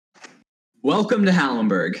Welcome to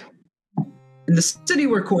Hallenburg. In the city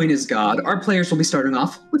where coin is god, our players will be starting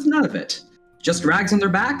off with none of it. Just rags on their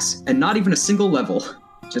backs, and not even a single level.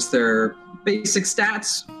 Just their basic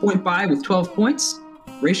stats, point by with 12 points,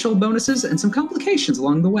 racial bonuses, and some complications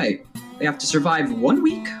along the way. They have to survive 1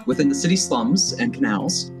 week within the city slums and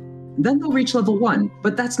canals, and then they'll reach level 1,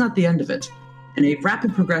 but that's not the end of it. In a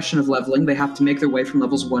rapid progression of leveling, they have to make their way from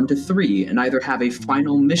levels 1 to 3, and either have a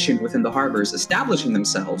final mission within the harbors establishing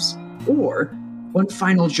themselves, or one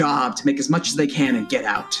final job to make as much as they can and get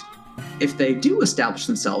out. If they do establish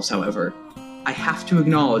themselves, however, I have to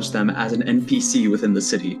acknowledge them as an NPC within the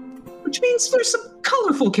city, which means there's some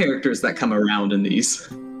colorful characters that come around in these.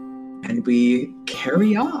 And we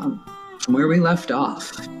carry on from where we left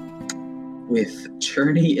off, with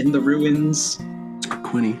Journey in the Ruins.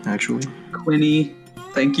 Quinny, actually. Quinny,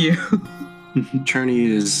 thank you. Journey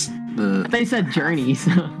is the... I thought you said Journey, so...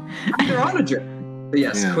 They're on a journey. But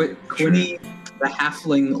yes, Yeah, Quinny, the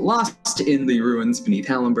halfling lost in the ruins beneath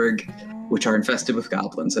Hallenburg, which are infested with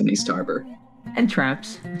goblins in East Harbor. And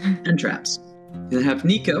traps. And traps. You then have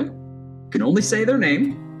Nico, can only say their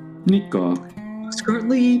name. Nico. Who's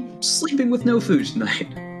currently sleeping with no food tonight,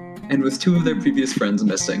 and with 2 of their previous friends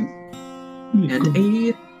missing. And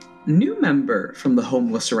a new member from the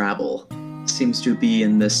homeless rabble seems to be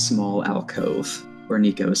in this small alcove where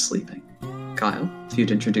Nico is sleeping. Kyle, if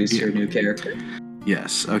you'd introduce your new character.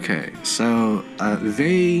 Yes, okay. So,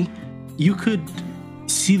 you could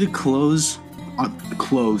see the clothes,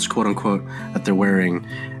 quote unquote, that they're wearing,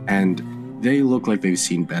 and they look like they've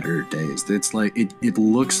seen better days. It's like, it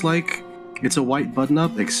looks like it's a white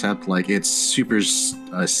button-up, except like it's super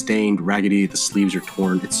stained, raggedy, the sleeves are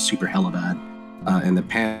torn, it's super hella bad. And the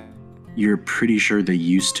pants, you're pretty sure they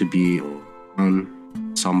used to be on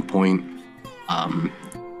some point,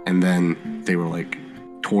 and then they were like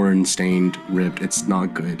torn, stained, ripped. It's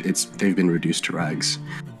not good. They've been reduced to rags.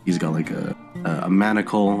 He's got like a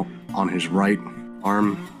manacle on his right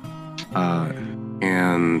arm,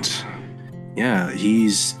 and yeah,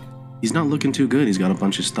 he's not looking too good. He's got a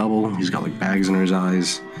bunch of stubble. He's got like bags under his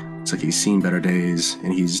eyes. It's like he's seen better days,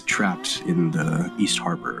 and he's trapped in the East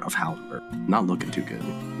Harbor of Hallenburg. Not looking too good.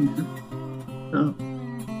 Mm-hmm. Oh,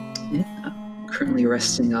 yeah. Currently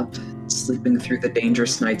resting up, sleeping through the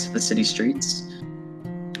dangerous nights of the city streets.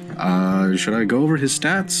 Should I go over his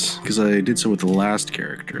stats? Because I did so with the last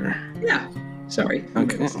character. Yeah. Sorry.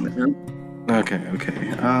 Okay.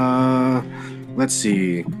 Let's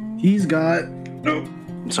see. He's got... Oh,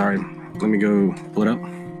 sorry. Let me go pull it up.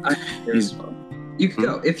 You can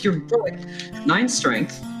go. If you're rolling 9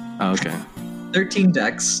 strength, okay. 13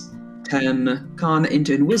 dex, 10 con, int,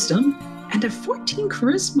 and wisdom, and a 14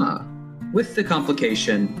 charisma, with the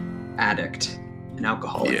complication addict, an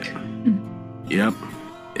alcoholic. Yeah. Yep.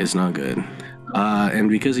 It's not good. And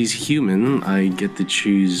because he's human, I get to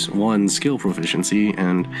choose 1 skill proficiency,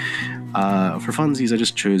 and for funsies, I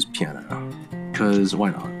just chose piano. Because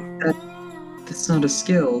why not? That's not a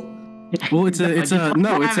skill. Well, it's an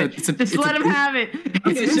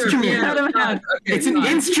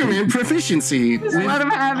instrument proficiency. Just let him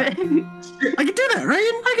have it. I can do that,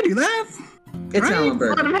 right? I can do that. It's right?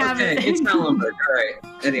 Hallenburg. Let him have Okay, it. it's Hallenburg. All right.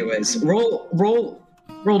 Anyways, roll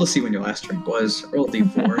to see when your last drink was. Roll a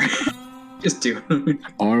d4. Just do.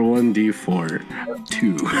 R1d4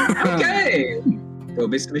 2. Okay. There'll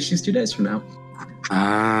be some issues 2 days from now.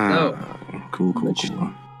 Cool.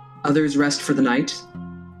 Others rest for the night,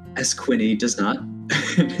 as Quinny does not.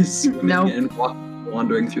 Is swimming and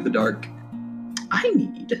wandering through the dark. I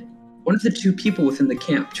need one of the 2 people within the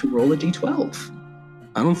camp to roll a d12.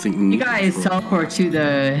 I don't think You guys teleport to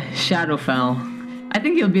the Shadowfell. I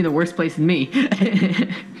think you'll be in the worst place than me.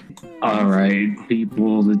 All right,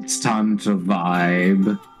 people, it's time to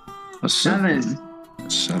vibe. A 7.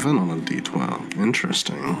 7 on a d12.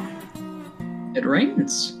 Interesting. It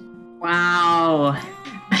rains. Wow.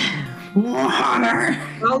 Water.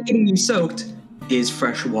 While getting you soaked is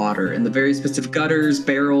fresh water in the very specific gutters,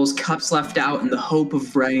 barrels, cups left out in the hope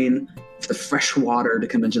of rain for the fresh water to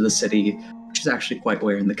come into the city, which is actually quite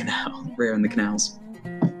rare in the canals.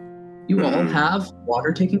 You all have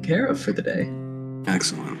water taken care of for the day.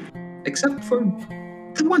 Excellent. Except for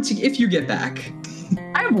if you get back.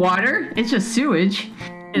 I have water. It's just sewage.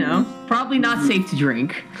 Probably not safe to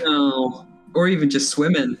drink. No. Or even just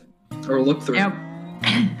swim in. Or look through. Yep.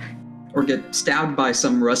 Or get stabbed by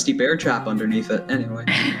some rusty bear trap underneath it. Anyway,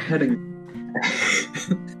 heading.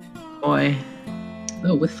 Boy.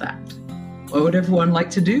 Oh, with that, what would everyone like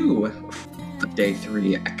to do for day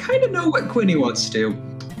 3? I kind of know what Quinny wants to do.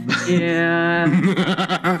 Yeah.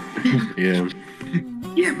 Yeah.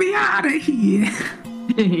 Get me out of here.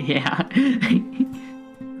 Yeah.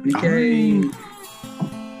 Okay.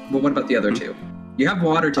 Well, what about the other two? You have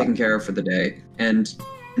water taken care of for the day, and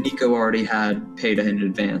Nico already had paid in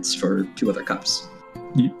advance for 2 other cups.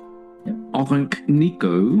 I think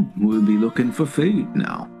Nico will be looking for food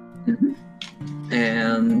now.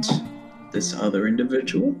 And this other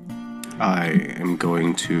individual? I am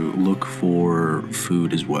going to look for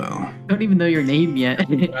food as well. Don't even know your name yet.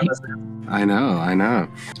 I know.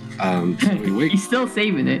 Wait. He's still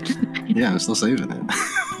saving it. Yeah, I'm still saving it.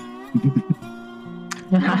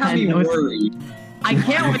 Now have me worried. I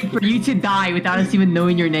can't wait for you to die without us even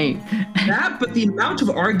knowing your name. That, but the amount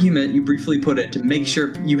of argument you briefly put in to make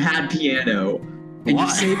sure you had piano, and you're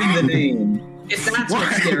saving the name, if that's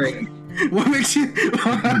what's scary. What makes you?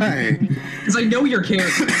 Why? Because I know your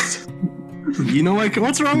characters. You know, like,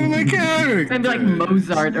 what's wrong with my character? Maybe like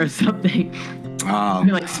Mozart or something. Oh.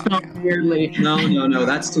 You're like spelled weirdly. No,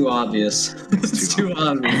 that's too obvious. It's too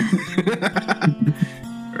obvious.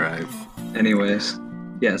 Right. Anyways,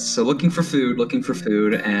 yes, so looking for food,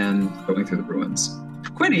 and going through the ruins.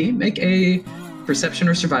 Quinny, make a perception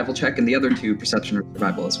or survival check, and the other 2 perception or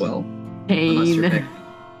survival as well. Unless you're Pain.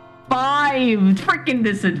 5! Freaking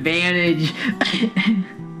disadvantage.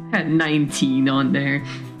 Had 19 on there.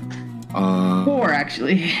 4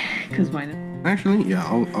 actually. Because mine. Actually, yeah,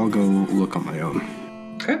 I'll go look on my own.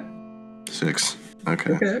 Okay. 6.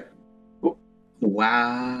 Okay. Okay.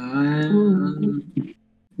 Wow.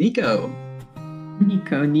 Nico. And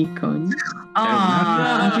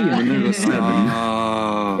there's a 7.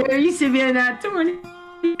 There used to be a nat 20.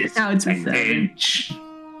 Now it's a 7.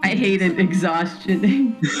 I hated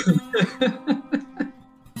exhaustion.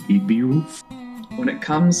 When it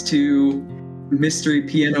comes to Mystery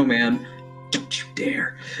Piano Man, don't you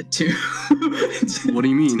dare to. What do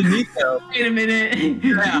you mean? To Nico. Wait a minute.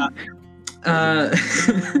 Yeah.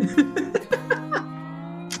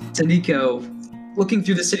 To Nico, looking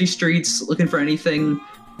through the city streets, looking for anything.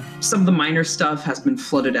 Some of the minor stuff has been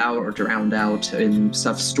flooded out or drowned out, and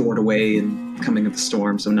stuff stored away in coming of the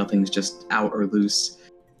storm, so nothing's just out or loose.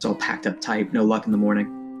 It's all packed up tight, no luck in the morning.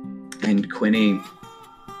 And Quinny,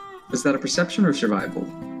 was that a perception or survival?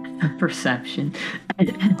 Perception.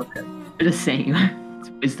 Okay. They're the same. It's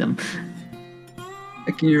wisdom.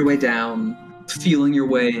 Making your way down, feeling your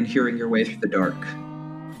way and hearing your way through the dark.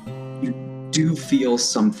 You do feel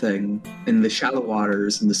something in the shallow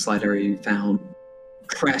waters in the slight area you found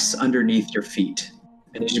press underneath your feet.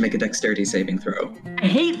 I need you to make a dexterity saving throw. I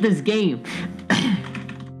hate this game.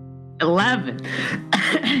 11.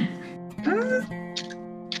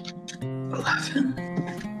 11.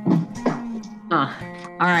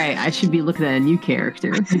 Alright, I should be looking at a new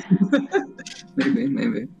character.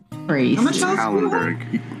 Maybe. Praise. How much health?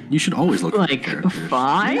 Hallenburg. You should always look Like at characters.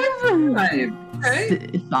 5? Okay.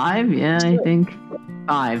 5? Yeah, I think. 5.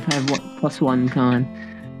 I have +1 con.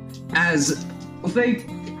 As a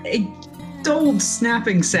dulled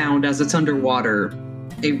snapping sound as it's underwater,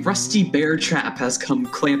 a rusty bear trap has come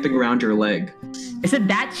clamping around your leg. Is it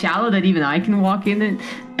that shallow that even I can walk in it?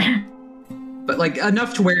 But like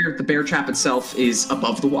enough to where the bear trap itself is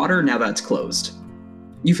above the water, now that's closed.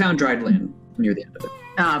 You found dried land near the end of it.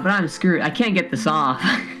 But I'm screwed. I can't get this off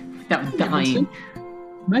without dying.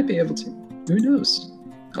 Might be able to. Who knows?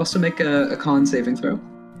 Also make a con saving throw.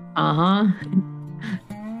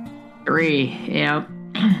 3. Yep.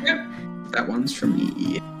 Yep. That one's from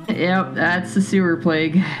me. Yep, that's the sewer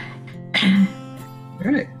plague.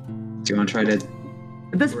 Alright. Do you want to try to...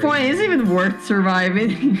 At this point, is it even worth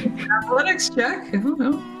surviving? Athletics check? I don't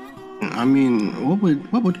know. I mean, what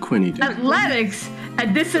would Quinny do? Athletics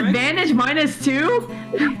at disadvantage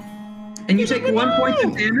 -2? And you take 1 point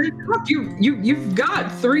of damage? Look, you've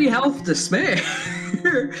got 3 health to spare.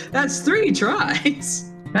 That's 3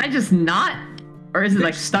 tries. Can I just not? Or is it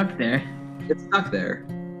like stuck there? It's stuck there.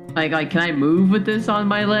 Like, can I move with this on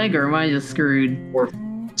my leg, or am I just screwed? Or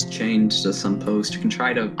it's chained to some post. You can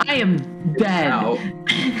try to... I am dead. Out.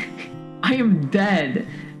 I am dead.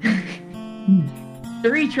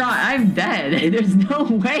 3 try. I'm dead. There's no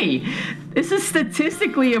way. This is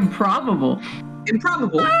statistically improbable.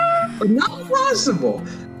 Improbable, but not impossible.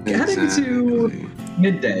 Heading to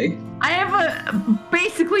midday. I have a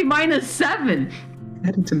basically -7.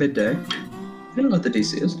 Heading to midday. I don't know what the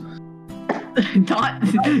DC is. not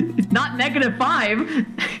 -5.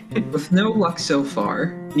 With no luck so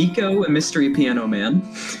far, Nico and Mystery Piano Man.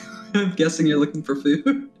 I'm guessing you're looking for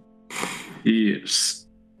food. Yes.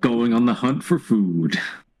 Going on the hunt for food.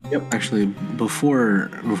 Yep. Actually, before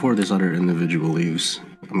this other individual leaves,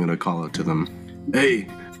 I'm gonna call out to them. Hey,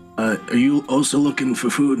 are you also looking for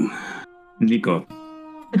food? Nico.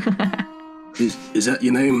 Is that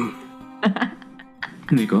your name?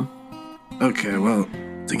 Nico. Okay, well,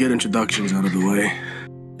 to get introductions out of the way,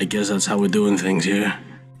 I guess that's how we're doing things here.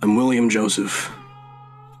 I'm William Joseph.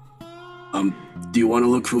 Do you want to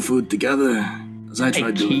look for food together? As I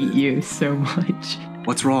tried doing hate it. you so much.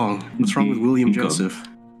 What's wrong? What's wrong with William Joseph?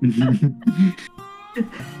 Yeah,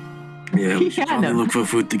 we should probably look for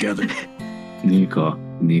food together. Nico.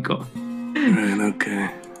 Right, okay.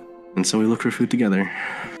 And so we look for food together.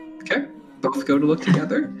 Okay, both go to look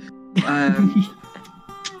together.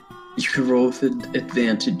 You can roll with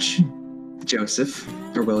advantage, Joseph,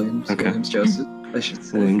 or Williams. Okay. Williams Joseph, I should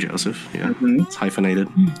say. William Joseph, yeah. Mhm. It's hyphenated.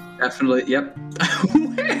 Definitely, yep.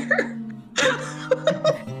 Where?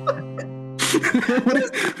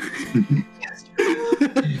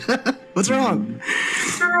 What's wrong?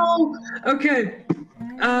 Girl! Okay.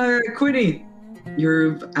 Quinny,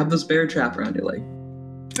 you have this bear trap around your leg.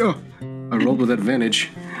 Oh, I rolled with advantage.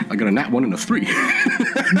 I got a nat 1 and a 3.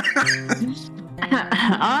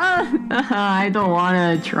 I don't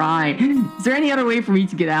want to try. Is there any other way for me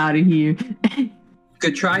to get out of here?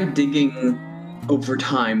 Could try digging over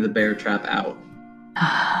time the bear trap out.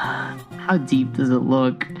 How deep does it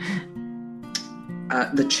look?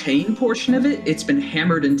 The chain portion of it, it's been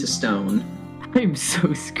hammered into stone. I'm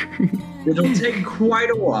so screwed. It'll take quite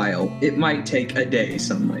a while. It might take a day,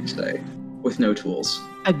 some might say, with no tools.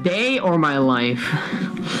 A day or my life?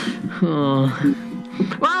 Oh.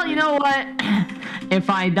 Well, you know what? If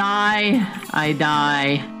I die, I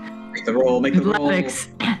die. Make the roll, make the roll. Athletics.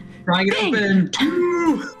 Trying it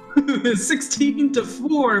open. 16 to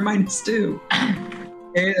 4 minus 2.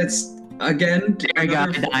 Okay, that's again. I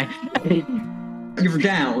gotta die. You're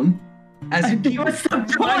down. As you keep What's the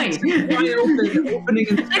point? opening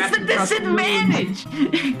and It's a scratching across the room. disadvantage.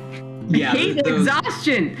 Yeah, I hate those-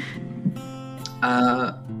 exhaustion.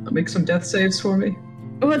 Make some death saves for me.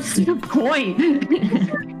 What's the point?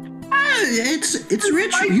 It's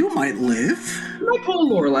rich. You might live. My pull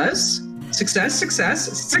more or less. Success. 3 It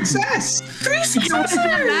successes. doesn't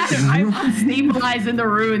matter. I'm stabilized in the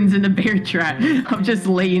ruins in the bear trap. I'm just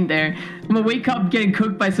laying there. I'm gonna wake up getting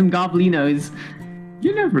cooked by some goblinos.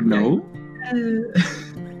 You never know.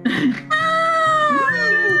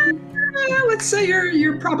 Let's say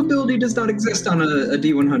your probability does not exist on a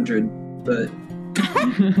D100, but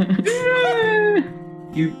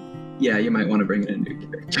you might want to bring in a new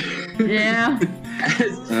character. Yeah.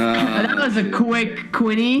 That was a quick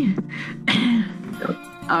Quinny.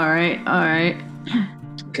 All right.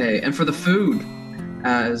 Okay, and for the food,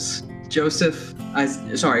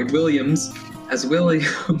 Williams, as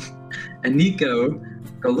William and Nico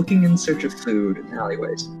go looking in search of food in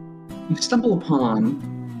alleyways, you stumble upon,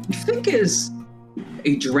 you think is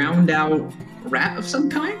a drowned out rat of some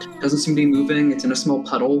kind. Doesn't seem to be moving. It's in a small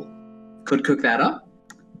puddle. Could cook that up.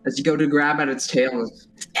 As you go to grab at its tail,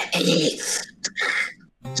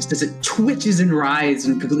 just as it twitches and writhes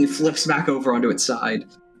and completely flips back over onto its side.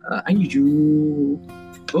 I need you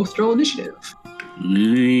both roll initiative.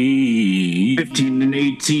 15 and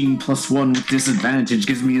 18 plus 1 with disadvantage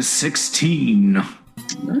gives me a 16.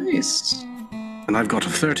 Nice. And I've got a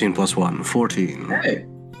 13 plus 1, 14. Hey,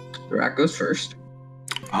 the rat goes first.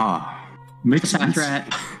 Ah, Makes Fat sense.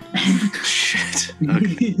 rat. shit.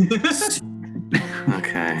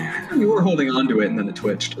 Okay. You were holding on to it and then it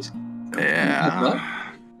twitched. Yeah.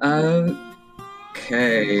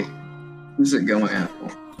 Okay. Who's it going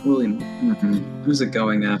after? William. Who's it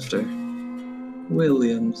going after?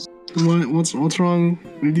 Williams. What's wrong?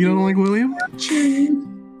 You don't like William?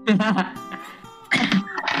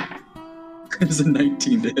 It's a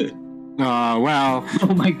 19 to hit. Well,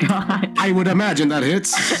 Oh my god. I would imagine that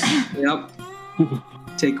hits. Yep.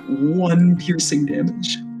 Take 1 piercing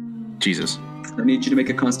damage. Jesus. I need you to make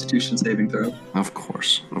a Constitution saving throw. Of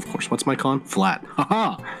course. What's my con? Flat.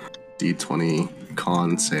 Haha. D20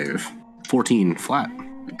 con save. 14 flat.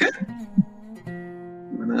 Good.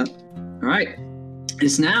 Remember that. All right.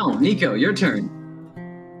 It's now Nico. Your turn.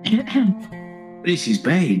 This is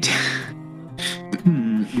bad.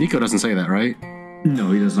 Nico doesn't say that, right?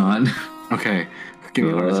 No, he does not. Okay. Give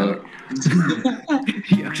me a heart attack.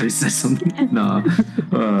 He actually says something. No.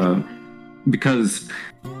 Because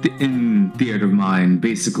in Theater of Mind,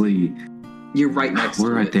 basically, You're right next we're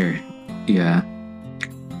to right it. there. Yeah.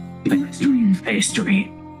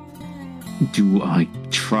 History. Do I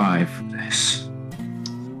try for this?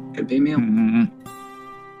 Could be me.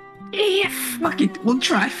 Yeah, fuck it. We'll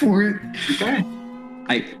try for it. Okay.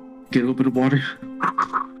 I get a little bit of water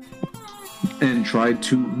and try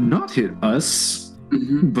to not hit us,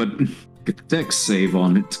 but get the dex save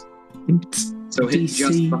on it. It's So hit DC.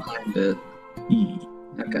 just behind it. E.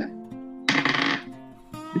 Okay.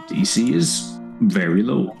 The DC is very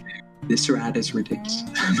low. This rat is ridiculous.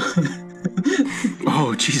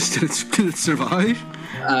 Oh, jeez, did it survive?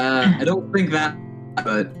 I don't think that,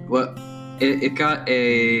 but what? It got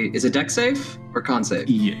a. Is it deck save or con save?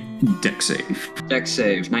 Yeah, deck save. Deck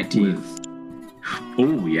save 19.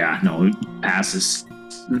 Oh yeah, no, it passes.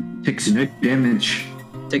 Takes no damage.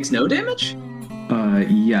 Takes no damage?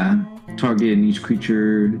 Yeah. Target and each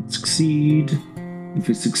creature succeed. If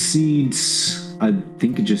it succeeds, I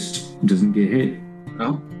think it just doesn't get hit.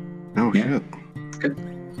 Oh. Oh, Yeah. shit. Good.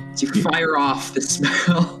 So you fire off the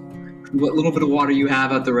spell. What little bit of water you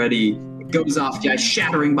have at the ready, it goes off, yeah,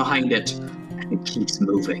 shattering behind it. And it keeps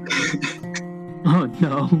moving. Oh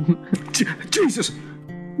no. Jesus!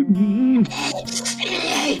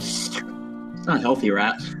 It's not a healthy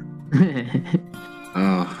rat.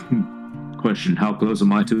 Question, how close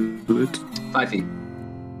am I to it? 5 feet.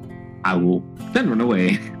 I will then run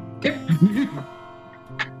away. Okay.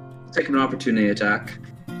 Take an opportunity attack.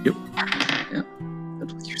 Yep. Yeah.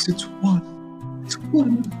 It's 1. It's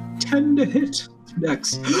 1. 10 to hit.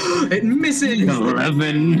 Next. It misses!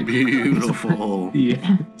 11. Beautiful.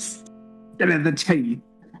 Yes. The chain.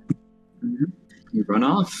 You run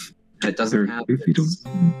off. It doesn't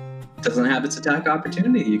have its attack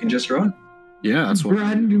opportunity. You can just run. Yeah, that's what.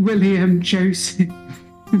 Run, William Joseph.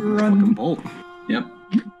 Fucking Run. bolt. Yep.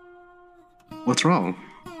 What's wrong?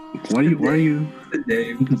 Why are you? The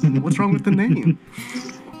name. What's wrong with the name?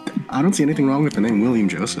 I don't see anything wrong with the name William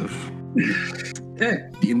Joseph. Hey,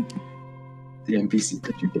 The NPC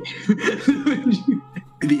put your name.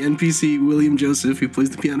 the NPC William Joseph who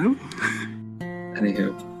plays the piano.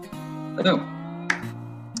 Anywho. So,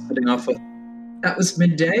 heading off with. That was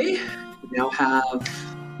midday. We now have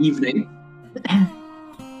evening.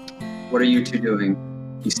 What are you two doing?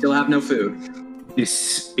 You still have no food.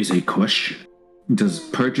 This is a question. Does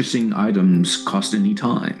purchasing items cost any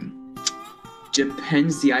time?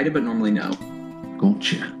 Depends the item, but normally no.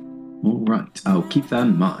 Gotcha. All right, I'll keep that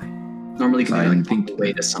in mind. Normally, you can I be like think- on the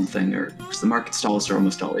way to something, or because the market stalls are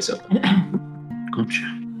almost always open. Gotcha.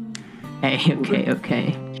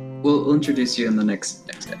 Okay. We'll introduce you in the next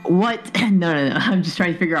day. What? No. I'm just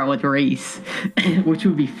trying to figure out what race, which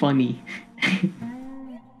would be funny.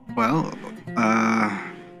 Well,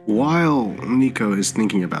 while Nico is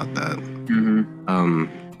thinking about that,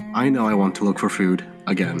 I know I want to look for food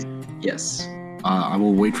again. Yes. I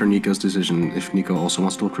will wait for Nico's decision if Nico also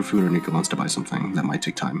wants to look for food or Nico wants to buy something. That might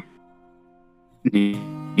take time.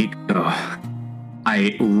 Nico.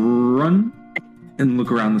 I run and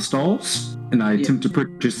look around the stalls, and I attempt to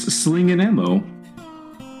purchase a sling and ammo.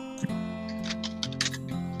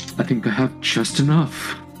 I think I have just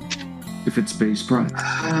enough. If it's base price.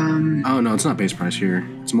 Oh no, it's not base price here.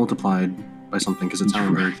 It's multiplied by something because it's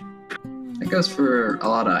Hallenburg. It goes for a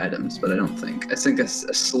lot of items, but I think a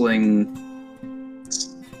sling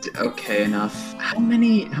is okay enough. How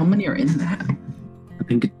many are in that? I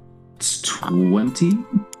think it's 20.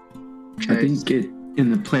 Okay. I think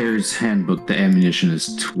in the player's handbook, the ammunition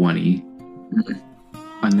is 20.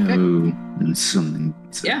 I know something.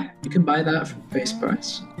 Yeah, you can buy that for base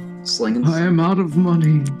price. Sling and I am out of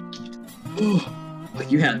money. Oh, well,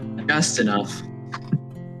 you had just enough.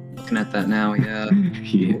 Looking at that now, yeah.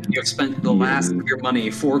 Yeah. You have spent the last of your money,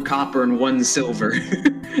 4 copper and 1 silver.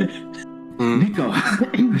 Nico,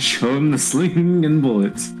 show him the sling and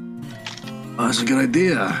bullets. Oh, that's a good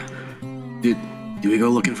idea. Do we go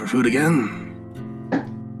looking for food again?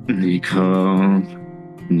 Nico.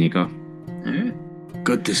 Alright.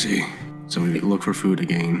 Good to see. So we look for food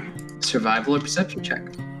again. Survival or perception check?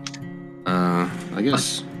 I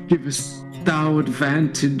guess. Give us thou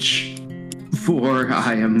advantage, for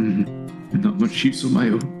I am not much use on my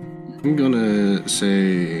own. I'm gonna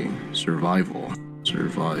say survival.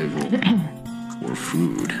 Survival for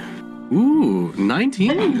food. Ooh,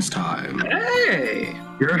 19 this time. Hey!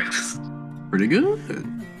 Yes. Pretty good.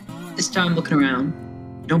 This time looking around,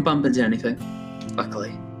 you don't bump into anything,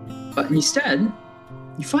 luckily. But instead,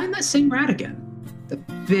 you find that same rat again. The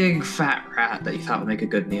big fat rat that you thought would make a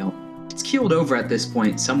good meal. It's keeled over at this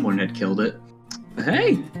point. Someone had killed it. But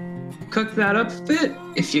hey, cook that up a bit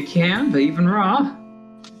if you can, but even raw.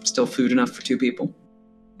 Still food enough for 2 people.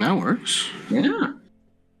 That works. Yeah.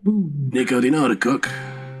 Nico, do you know how to cook?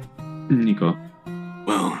 Nico.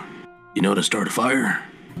 Well, you know how to start a fire?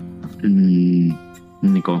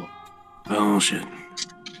 Nico. Oh, shit.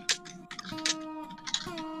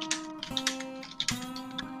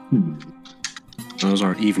 That was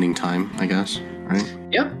our evening time, I guess, right?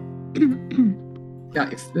 Yep.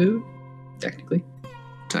 Got your food, technically.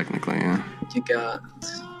 Technically, yeah.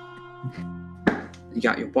 You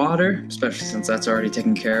got your water, especially since that's already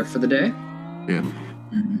taken care of for the day. Yeah.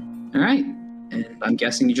 All right. And I'm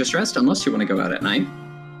guessing you just rest, unless you want to go out at night.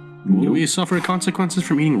 Do we suffer consequences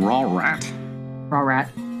from eating raw rat? Raw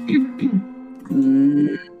rat.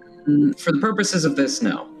 For the purposes of this,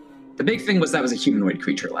 no. The big thing was that was a humanoid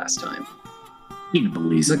creature last time.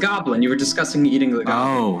 Eatablies. The goblin, you were discussing eating the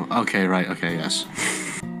goblin. Oh, okay, right, okay, yes.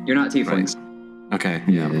 You're not tieflings. Okay,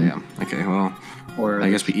 yeah. Okay, well, Or I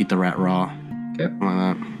guess we eat the rat raw. Okay.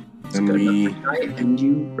 Why not? it's Then good we... enough for night, and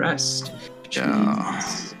you rest. Which Yeah.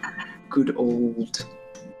 means good old...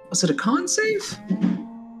 Was it a con save?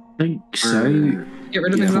 I think so. Get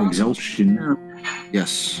rid of Yeah, the For goblin? exhaustion.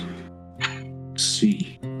 Yes. Let's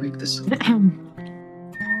see. Break this.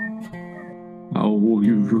 Oh,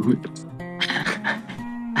 you ruined.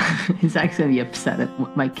 He's actually gonna be upset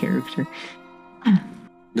at my character.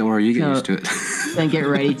 Don't worry, you get So- used to it. Then get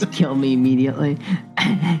ready to kill me immediately.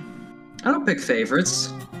 I don't pick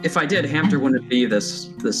favorites. If I did, Hamter wouldn't be this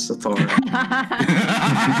far.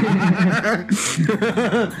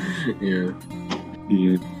 Yeah.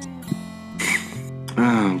 Yeah.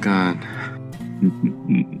 Oh, God.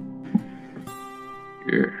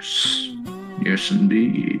 Yes. Yes,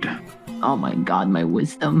 indeed. Oh my god, my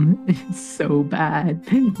wisdom is so bad.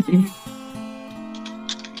 Damn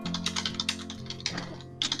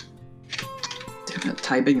it,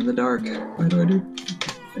 typing in the dark. What do I do?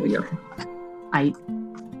 There we go.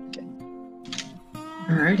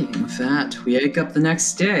 Alrighty, and with that, we wake up the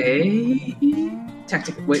next day.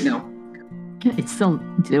 Tactically, wait, no. It's still.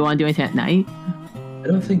 Do they want to do anything at night? I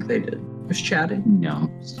don't think they did. Just chatting. No.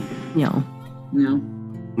 No. No.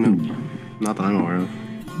 No, not that I'm aware of.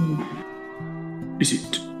 Is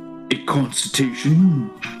it a constitution?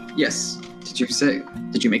 Yes. Did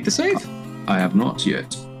you make the save? I have not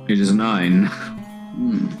yet. It is a 9.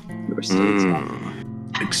 You were still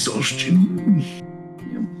Exhaustion.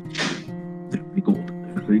 Very good.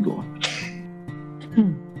 Very good.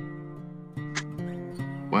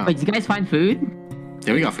 Wow. Wait, did you guys find food?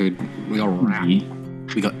 Yeah, we got food. We got rat.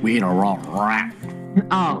 We ate a raw rat.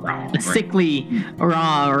 Oh, a sickly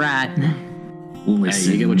raw rat. Hey,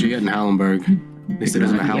 you get what you get in Hallenburg. At least it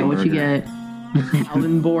isn't a Yeah, what you Hallenburg. get?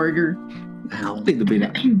 Hallenburger. Maybe a bit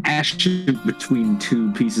of ash between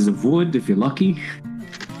 2 pieces of wood if you're lucky.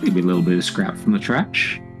 Maybe a little bit of scrap from the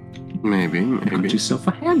trash. Maybe. Got yourself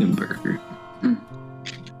a Hallenburger.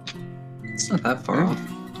 It's not that far off.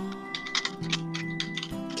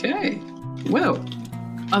 Okay. Well,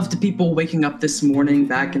 of the people waking up this morning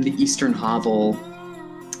back in the Eastern Hovel,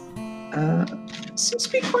 seems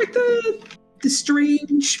to be quite the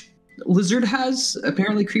strange lizard has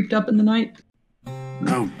apparently creeped up in the night.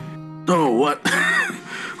 Oh, what?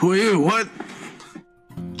 Who are you? What?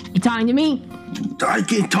 You talking to me? I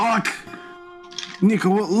can't talk. Nico,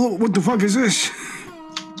 what the fuck is this?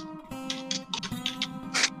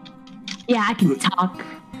 Yeah, I can talk.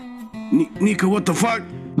 Nico, what the fuck?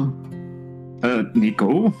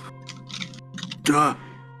 Nico? Do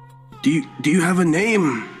you have a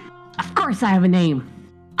name? Of course I have a name.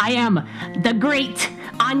 I am the Great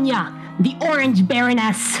Anya, the Orange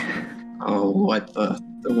Baroness. Oh, what the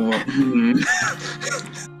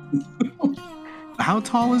How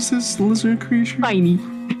tall is this lizard creature? Tiny.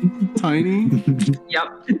 Tiny?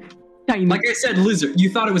 Yep. Tiny. Like I said, lizard.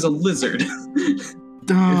 You thought it was a lizard.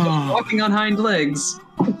 Oh, Walking on hind legs.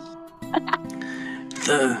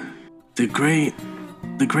 the great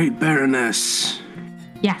Baroness.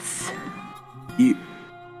 Yes.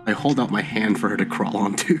 I hold out my hand for her to crawl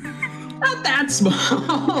onto. Not that small.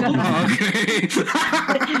 Okay.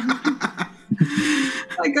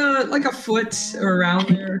 like a foot or around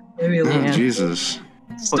there. Maybe a little. Yeah. Jesus.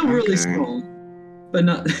 Still really Okay. small. But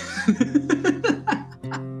not.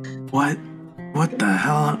 What the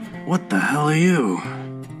hell? What the hell are you?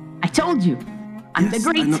 I told you. I'm Yes, the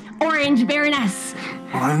I Great know. Orange Baroness.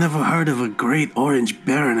 Well, I've never heard of a great orange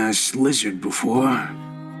Baroness lizard before.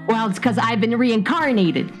 Well, it's because I've been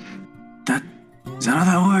reincarnated. Is that how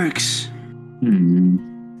that works?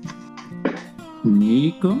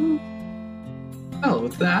 Nico? Well,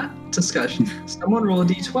 with that discussion, someone roll a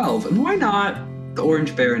d12. And why not the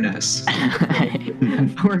Orange Baroness?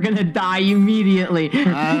 We're gonna die immediately.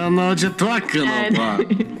 I don't know what you're talking And- about.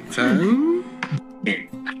 10?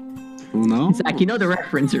 No? Zach, you know the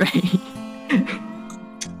reference, right?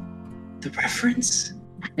 The reference?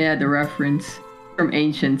 Yeah, the reference from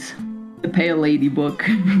Ancients. The Pale Lady book.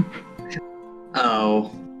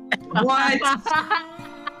 Oh. What?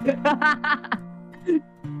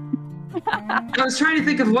 I was trying to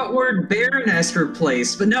think of what word Baroness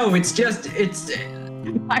replaced, but no, it's.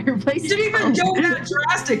 Fireplace. You didn't even go that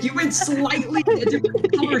drastic. You went slightly a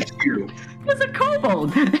different color hue. It's a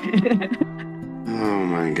kobold. Oh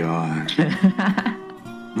my god.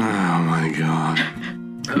 Oh my god.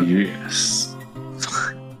 Yes.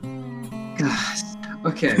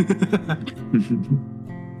 Okay.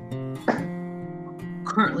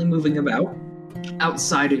 Currently moving about.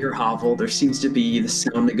 Outside of your hovel, there seems to be the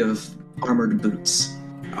sounding of armored boots.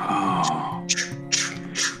 Oh.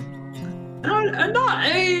 Not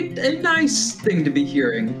a nice thing to be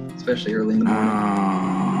hearing, especially early in the morning.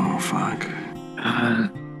 Oh, fuck.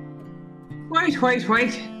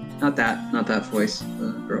 Wait. Not that voice.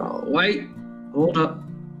 Girl. Wait. Hold up.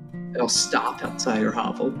 It'll stop outside your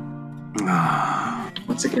hovel.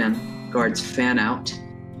 Once again, guards fan out,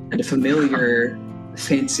 and a familiar,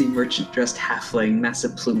 fancy merchant-dressed halfling,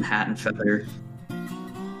 massive plume hat and feather.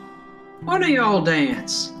 Why don't y'all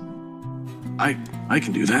dance? I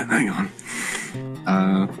can do that. Hang on.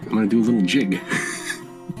 I'm gonna do a little jig.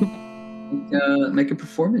 Make a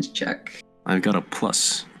performance check. I've got a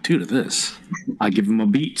 +2 to this. I give him a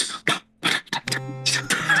beat.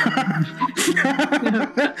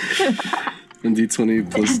 And D20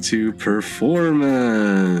 +2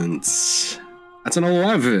 performance. That's an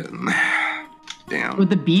 11. Damn. Would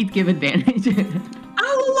the beat give advantage?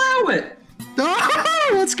 I'll allow it. Oh,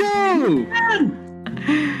 let's go.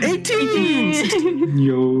 18.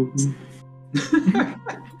 Yo.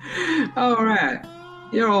 All right,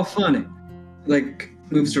 you're all funny. Like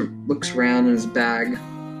looks around in his bag,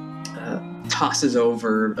 tosses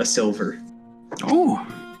over a silver. Oh,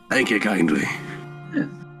 thank you kindly. Yeah,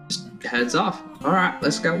 just heads off. All right,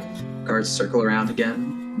 let's go. Guards circle around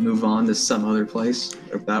again, move on to some other place,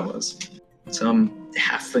 whatever that was. Some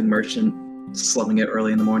halfling merchant slumming it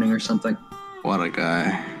early in the morning or something. What a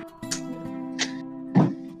guy.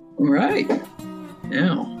 All right,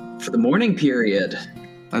 now for the morning period.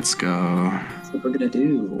 Let's go. That's what we're gonna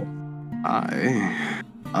do. I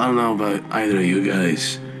don't know about either of you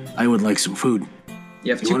guys. I would like some food.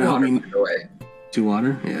 You have You 2 wanna help water, me? by the way. 2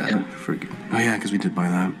 water? Yeah. Yeah. Oh yeah, because we did buy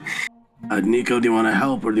that. Nico, do you want to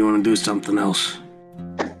help or do you want to do something else?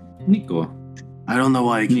 Nico. I don't know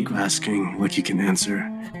why I keep asking like you can answer.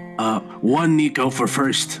 1 Nico for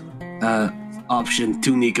first option,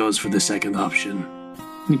 2 Nicos for the second option.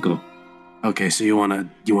 Nico. Okay, so you wanna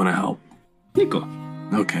help. Nico.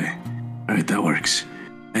 Okay. Alright, that works.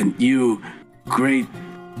 And you, great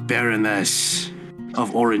Baroness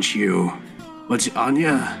of Orange Hue. What's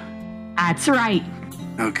Anya? That's right.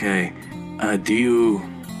 Okay. Are you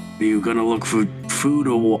gonna look for food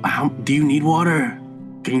or do you need water?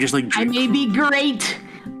 Can you just like I drink? may be great,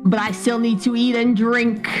 but I still need to eat and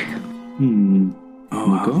drink. Oh,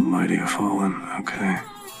 Nico? how mighty have fallen. Okay.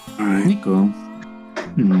 Alright. Nico.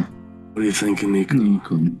 What are you thinking, Nico?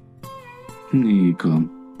 Nico.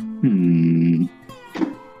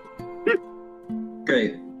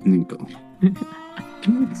 Great. Nico.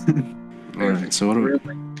 Alright, so what do we...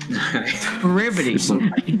 Riveting. So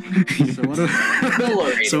what do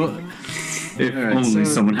so If Alright, only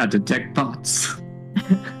so- someone had detect thoughts.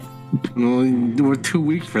 well, we're too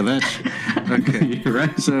weak for that. Okay. You're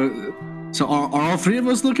right. So are all 3 of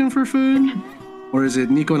us looking for food? Or is it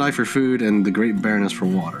Nico and I for food and the Great Baroness for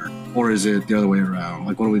water? Or is it the other way around?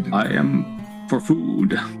 Like, what do we do? I am for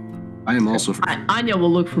food. I am also for Anya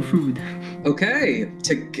will look for food. Okay,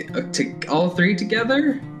 to all 3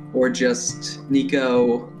 together, or just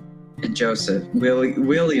Nico and Joseph?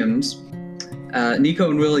 Williams, Nico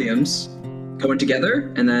and Williams going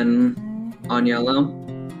together, and then Anya alone.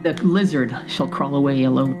 The lizard shall crawl away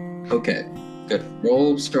alone. Okay, good.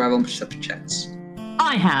 Roll survival and perception checks.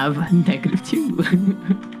 I have -2.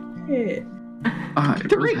 Yeah. I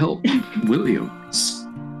will help Williams.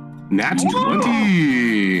 Nat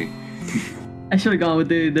 20! I should have gone with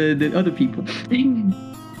the other people.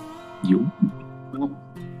 You. Well,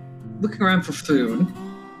 looking around for food,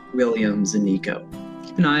 Williams and Nico.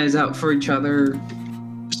 Keeping eyes out for each other,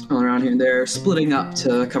 just going around here and there, splitting up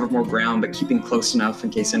to cover more ground, but keeping close enough in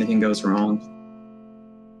case anything goes wrong.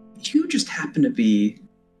 You just happen to be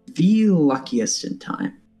the luckiest in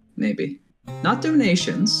time, maybe. Not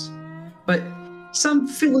donations, but some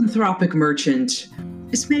philanthropic merchant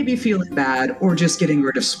is maybe feeling bad or just getting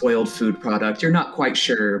rid of spoiled food product. You're not quite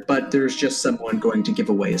sure, but there's just someone going to give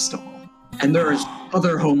away a stall. And there's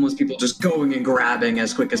other homeless people just going and grabbing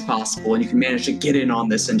as quick as possible, and you can manage to get in on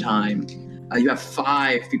this in time. You have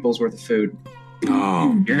 5 people's worth of food.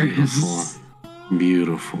 Oh, beautiful.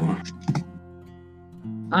 Beautiful.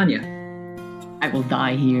 Anya. I will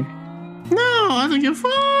die here. No, I think you're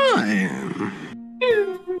fine.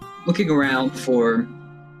 Looking around for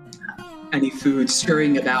any food,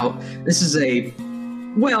 scurrying about. This is a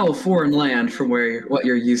foreign land from what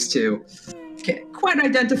you're used to. Can't quite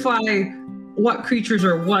identify what creatures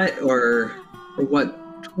are what, or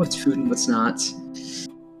what's food and what's not.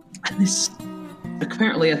 And this,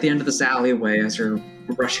 apparently at the end of this alleyway, as you're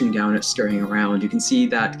rushing down it, scurrying around. You can see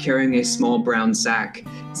that carrying a small brown sack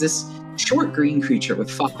is this short green creature with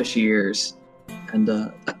foppish ears and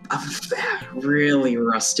a really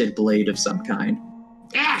rusted blade of some kind.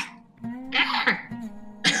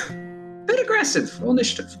 Bit aggressive. Roll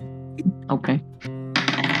initiative. Okay.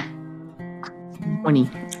 20.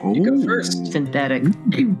 You go first. Synthetic.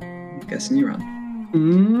 Guessing you're on.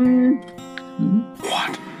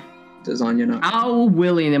 What? Does Anya not? How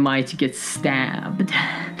willing am I to get stabbed?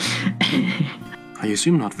 I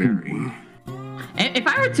assume not very. If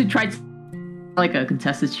I were to try like a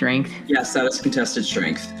contested strength, Yes, that is contested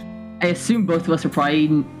strength. I assume both of us are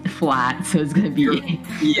probably flat, so it's gonna be.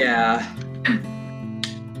 Yeah.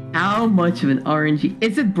 How much of an RNG?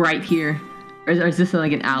 Is it bright here? Or is this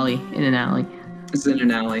like an alley? In an alley? It's in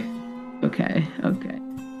an alley. Okay. I'm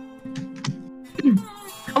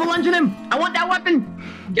gonna lunge at him! I want that weapon!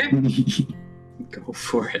 Okay. Go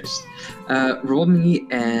for it. Roll me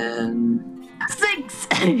and 6!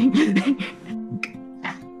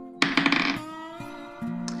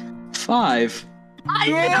 5. I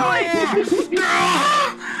knew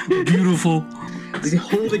it! Beautiful. He's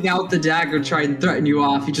holding out the dagger, trying to threaten you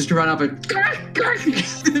off. You just run up and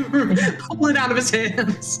pull it out of his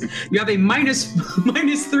hands. You have a minus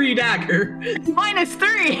 3 dagger.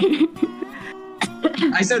 -3!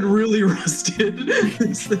 I said really rusted.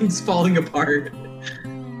 This thing's falling apart.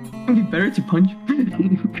 It would be better to punch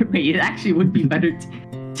him. Wait, it actually would be better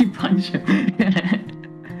to punch him.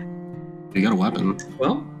 You got a weapon.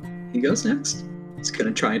 Well, he goes next. He's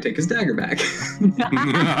gonna try and take his dagger back.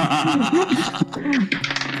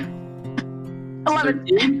 11.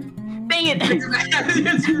 Dang it! I'm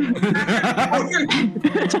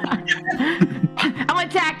gonna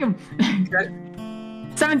attack him. Okay.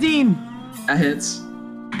 17. That hits.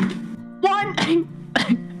 1.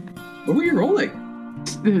 What were you rolling?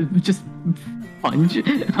 Just punch. I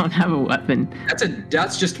don't have a weapon.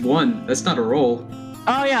 That's just 1. That's not a roll.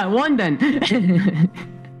 Oh yeah, 1 then.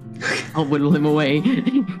 I'll whittle him away.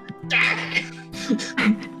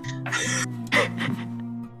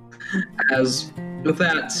 As with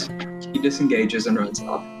that, he disengages and runs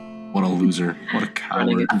off. What a loser. What a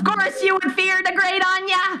coward. Of course you would fear the great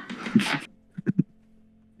Anya!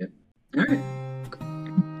 All right.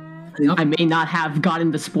 I may not have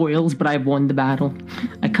gotten the spoils, but I've won the battle.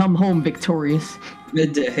 I come home victorious.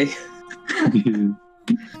 Midday.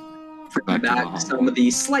 Back to Back some of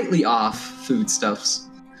the slightly off foodstuffs.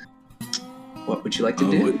 What would you like to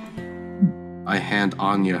do? I hand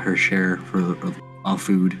Anya her share for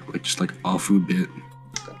food, like just like a food bit.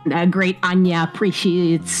 The great Anya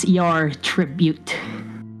appreciates your tribute.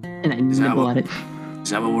 And I nibble at it. Is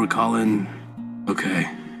that what we're calling? Okay.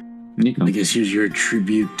 Nico. I guess here's your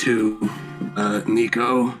tribute to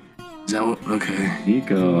Nico. Is that what? Okay.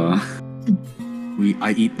 Nico.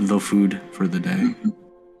 I eat the food for the day.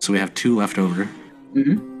 So we have 2 left over.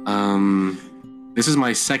 Mm-hmm. This is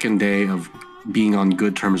my second day of being on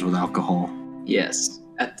good terms with alcohol. Yes.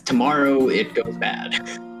 Tomorrow it goes bad.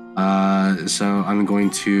 So I'm going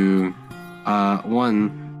to,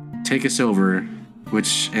 1, take a silver,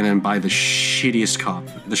 and then buy the shittiest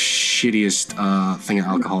thing of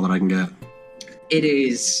alcohol that I can get. It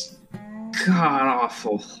is god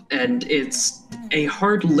awful, and it's a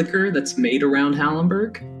hard liquor that's made around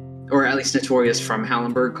Hallenburg, or at least notorious from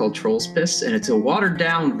Hallenburg, called Troll's Piss, and it's a watered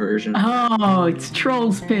down version. Oh, it's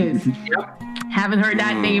Troll's Piss. Yep. Haven't heard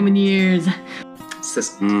that name in years.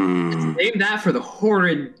 It's named after the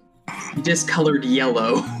horrid, discolored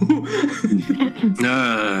yellow.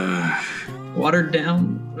 Watered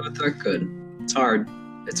down, not that good. It's hard.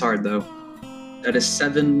 It's hard though. That is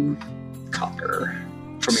 7 copper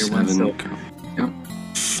from your 1 silver. Yep.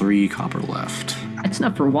 3 copper left. That's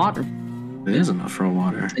enough for water. It is enough for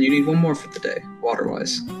water. And you need 1 more for the day,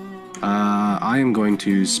 water-wise. I am going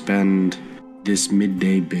to spend this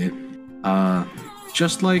midday bit,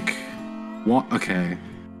 just like, okay,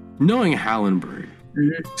 knowing Hallenburg,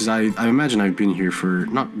 because I imagine I've been here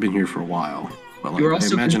not been here for a while, but like, You're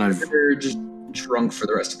also I imagine just drunk for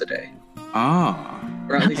the rest of the day. Ah.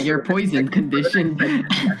 Or at least Your poison condition.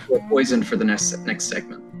 You're poisoned for the next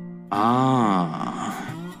segment. Ah.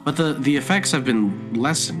 But the effects have been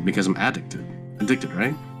lessened because I'm addicted. Addicted,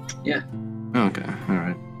 right? Yeah. Okay,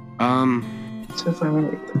 alright. So far,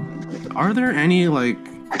 Are there any, like...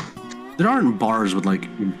 There aren't bars with, like,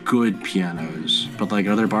 good pianos, but, like,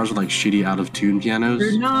 are there bars with, like, shitty out-of-tune pianos?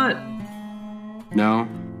 They're not... No?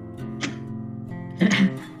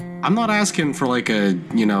 I'm not asking for, like, a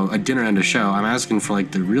dinner and a show. I'm asking for,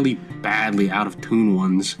 like, the really badly out-of-tune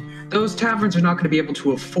ones. Those taverns are not going to be able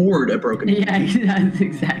to afford a broken... Yeah, that's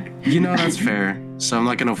exactly. That's fair. So I'm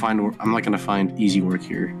not gonna find easy work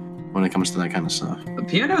here when it comes to that kind of stuff. The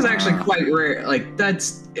piano is actually quite rare. Like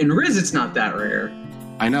that's in Riz, it's not that rare.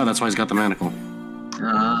 I know, that's why he's got the manacle.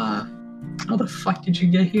 How the fuck did you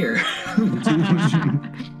get here?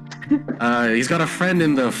 He's got a friend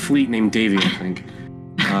in the fleet named Davey, I think.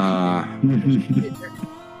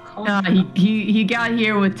 He got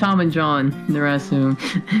here with Tom and John and the rest of them.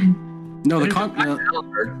 No, the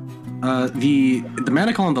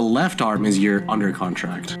manacle on the left arm is your under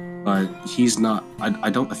contract, but he's not.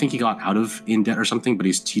 I think he got out of in debt or something, but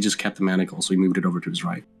he just kept the manacle, so he moved it over to his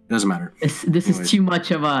right. It doesn't matter. This is too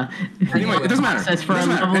much of a anyway. It doesn't matter. Process for a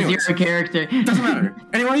level 0 character. It doesn't matter.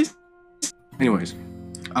 Anyways,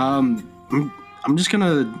 I'm just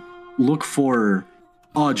gonna look for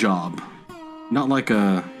a job, not like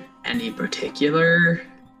a. Any particular?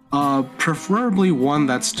 Preferably one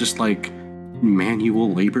that's just like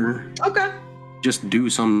manual labor. Okay. Just do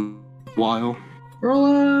some while.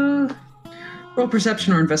 Roll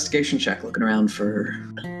perception or investigation check. Looking around for.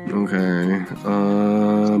 Okay.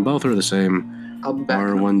 Both are the same. I'll be back.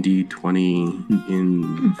 R1D20 in.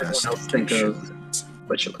 Everyone else think of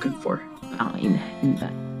what you're looking for.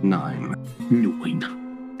 9.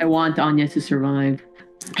 I want Anya to survive.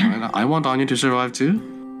 I want Anya to survive too.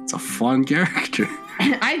 It's a fun character.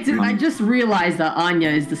 I just realized that Anya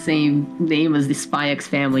is the same name as the Spy X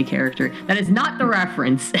Family character. That is not the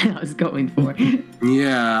reference I was going for.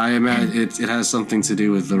 Yeah, I imagine it has something to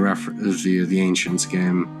do with the Ancients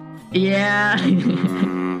game. Yeah.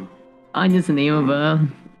 Anya's the name of a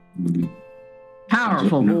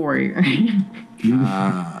powerful warrior.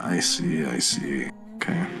 I see.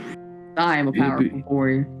 Okay. I am a powerful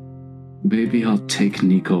warrior. Maybe I'll take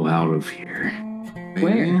Nico out of here.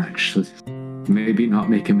 Where? Actually, maybe not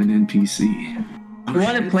make him an NPC. You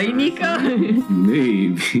want to play Nico?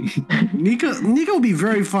 Maybe. Nico would be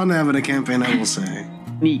very fun to have in a campaign, I will say.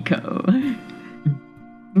 Nico.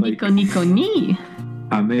 Like, Nico.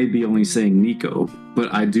 I may be only saying Nico,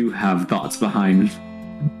 but I do have thoughts behind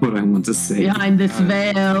what I want to say. Behind this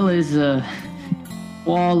veil is a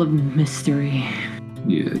wall of mystery.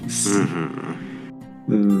 Yes.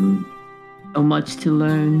 So much to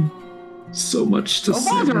learn. So much to say.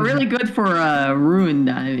 Walls are really good for ruin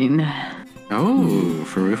diving. Oh,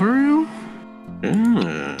 for real?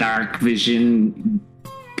 Yeah. Dark vision,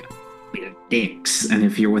 dicks, and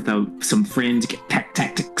if you're without some friends, get pack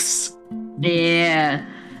tactics. Yeah.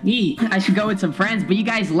 I should go with some friends, but you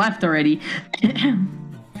guys left already.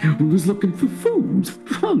 Who's looking for food?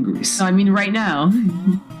 Hungry. So, I mean, right now.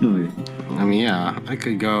 Oh, yeah. I mean, yeah, I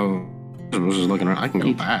could go. I was just looking around. I can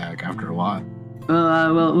go back after a while.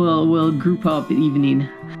 We'll group up evening.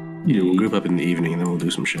 Yeah, we'll group up in the evening, and then we'll do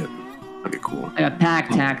some shit. That'd be cool. I got pack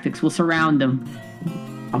tactics. We'll surround them.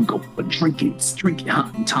 I'm going for drinking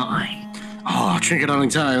hunting time. Oh, trinket hunting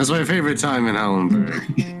time. That's my favorite time in Hallenburg.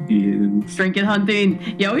 Yes. Trinket hunting.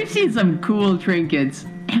 Yeah, we've seen some cool trinkets.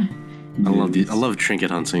 I love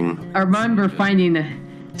trinket hunting. I remember finding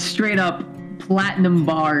straight up platinum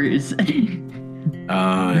bars.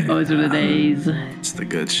 Those are the days. It's the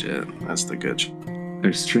good shit. That's the good shit.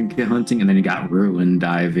 There's trinket hunting, and then you got ruin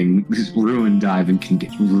diving. Ruin diving can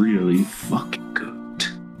get really fucking good.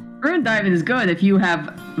 Ruin diving is good if you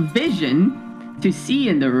have vision to see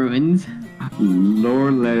in the ruins.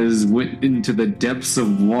 Lorles went into the depths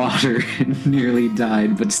of water and nearly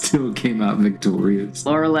died, but still came out victorious.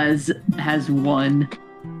 Lorles has won.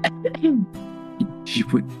 He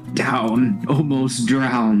went down, almost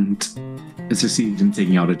drowned. It's received him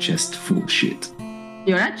taking out a chest full of shit.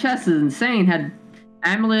 Yo, that chest is insane. Had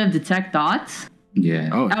amulet of detect thoughts. Yeah.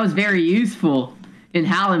 Oh, That was very useful in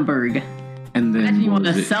Hallenburg. And then Imagine you what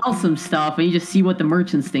want to was it? sell some stuff and you just see what the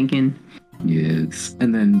merchant's thinking. Yes.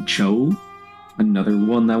 And then Cho, another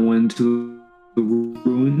one that went to the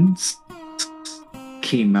ruins,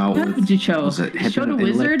 came out What with, did you show? was it Show the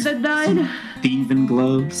wizard that died? thieving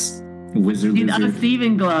gloves. Wizard Dude, lizard.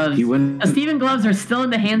 Steven gloves. He went. Steven gloves are still in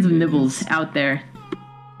the hands of nibbles out there.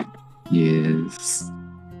 Yes.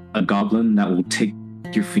 A goblin that will take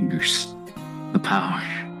your fingers. The power.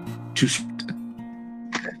 Just.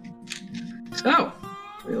 So,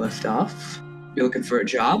 we left off. You're looking for a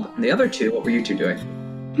job. And the other two, what were you two doing?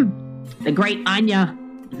 The great Anya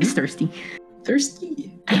is thirsty.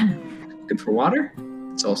 Thirsty. Looking for water.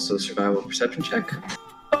 It's also a survival perception check.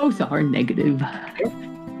 Both are negative.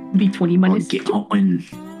 Be 20 minus Get on.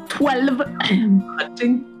 12.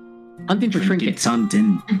 Hunting. Hunting for Trinkets trinkets.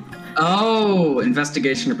 hunting. Oh,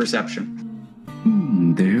 investigation or perception.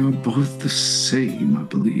 They're both the same, I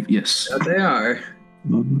believe. Yes. There they are.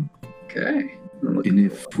 Okay. And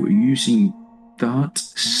if we're using that,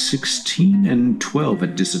 16 and 12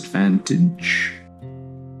 at disadvantage.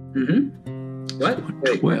 Mm-hmm. What?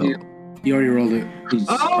 Wait, 12. You already rolled it.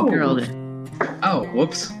 Oh! You rolled it. Oh,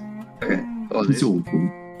 whoops. Okay. It's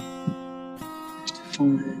awful.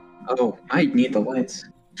 Oh, I need the lights.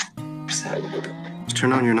 What's that? Just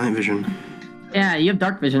turn on your night vision. Yeah, you have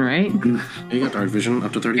dark vision, right? You got dark vision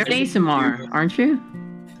up to 30. You're an ASMR, aren't you?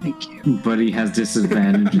 Thank you. But he has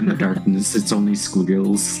disadvantage in the darkness. It's only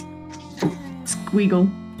squiggles. Squeagle.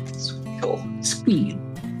 Squeak.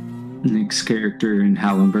 Next character in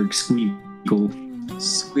Hallenburg, Squeakle.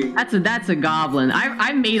 Sweet. That's a goblin.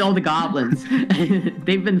 I made all the goblins.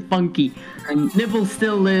 They've been funky. And Nibbles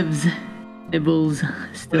still lives. Nibbles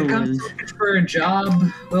still when it comes lives. to looking for a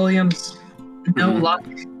job, Williams, no luck.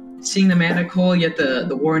 Seeing the manacle, yet the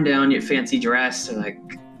worn down yet fancy dress, or like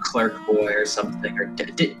clerk boy or something, or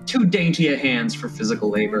too dainty at hands for physical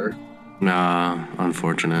labor. Nah,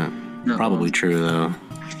 unfortunate. No. Probably true though.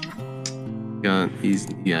 Yeah,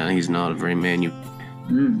 he's not a very manual.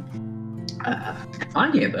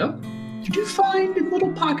 Anya, though, you do find in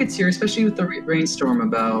little pockets here, especially with the rainstorm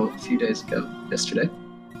about a few days ago, yesterday.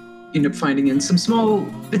 You end up finding in some small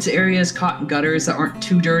bits of areas, caught in gutters that aren't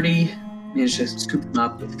too dirty. Manage to scoop them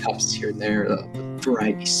up with cups here and there, the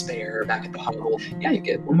variety spare back at the hovel. Yeah, you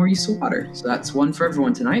get one more use of water. So that's one for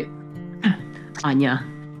everyone tonight. Anya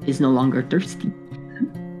is no longer thirsty.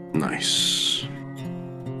 Nice.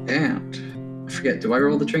 And I forget, do I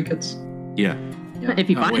roll the trinkets? Yeah. Yeah. If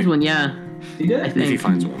he Oh, finds wait. one, yeah. He did? I If he think.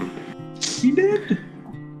 finds one. He did?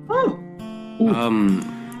 Oh.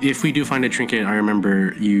 If we do find a trinket, I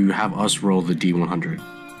remember you have us roll the D100,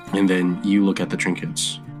 and then you look at the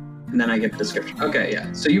trinkets. And then I get the description. Okay,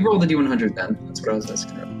 yeah. So you roll the D100 then. That's what I was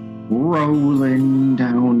asking about. Rolling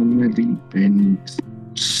down in the deep end.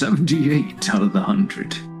 78 out of the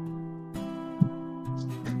 100.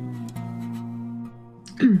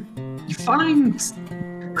 You find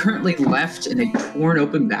currently left in a torn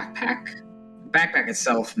open backpack. The backpack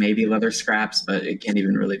itself may be leather scraps, but it can't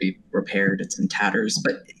even really be repaired. It's in tatters.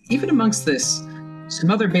 But even amongst this, some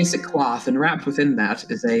other basic cloth, and wrapped within that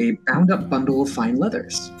is a bound up bundle of fine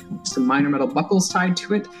leathers. Some minor metal buckles tied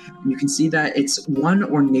to it, and you can see that it's one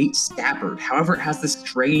ornate scabbard. However, it has this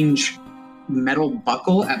strange metal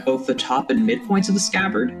buckle at both the top and midpoints of the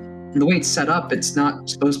scabbard. And the way it's set up, it's not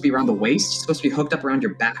supposed to be around the waist. It's supposed to be hooked up around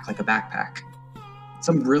your back like a backpack.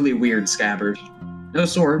 Some really weird scabbard. No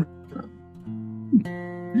sword.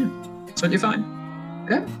 That's what you find.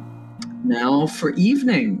 Okay. Now for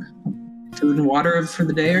evening. Food and water for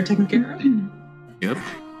the day are taken care of. Yep.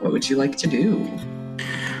 What would you like to do?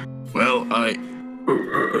 Well, I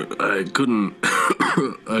couldn't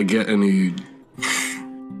get any.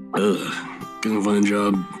 Couldn't find a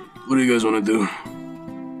job. What do you guys want to do?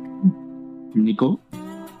 Nico?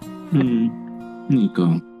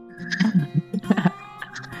 Nico.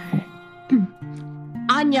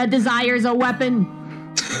 Anya desires a weapon.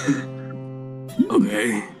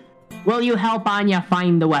 Okay. Will you help Anya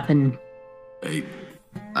find the weapon? I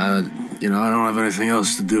don't have anything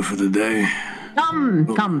else to do for the day.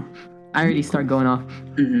 Come. I already start going off.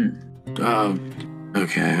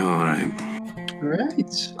 Okay, all right. All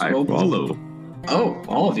right. I follow. Oh,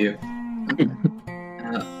 all of you.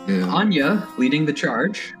 Yeah. Anya leading the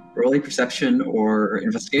charge. Roll a perception or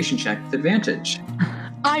investigation check with advantage.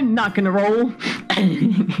 I'm not gonna roll.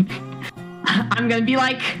 I'm gonna be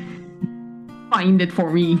like, find it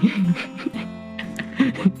for me.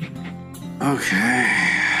 Okay.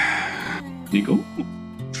 Nico?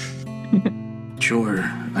 Sure,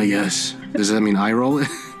 I guess. Does that mean I roll it?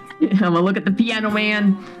 I'm gonna look at the piano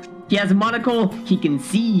man. He has a monocle. He can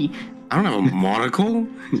see. I don't have a monocle.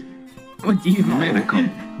 What do you Manacle.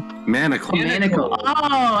 Manacle. Manacle. Oh,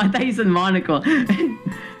 I thought you said monocle.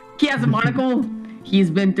 He has a monocle.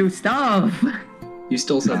 He's been through stuff. You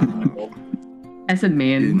still said monocle. I said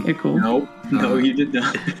manacle. No, you did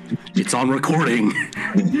not. It's on recording.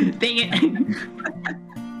 Dang it.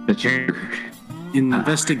 The chair.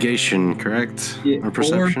 Investigation, correct? Or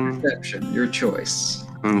perception? Or perception, your choice.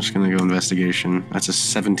 I'm just gonna go investigation. That's a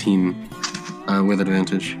 17 with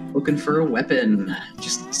advantage. Looking for a weapon,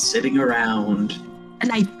 just sitting around. A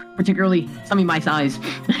knife, particularly something my size.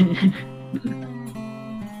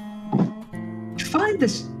 You find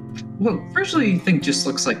this. Well, firstly, you think just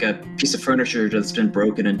looks like a piece of furniture that's been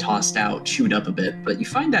broken and tossed out, chewed up a bit, but you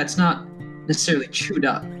find that it's not necessarily chewed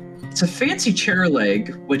up. It's a fancy chair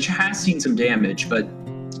leg, which has seen some damage, but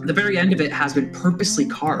the very end of it has been purposely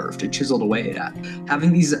carved and chiseled away at,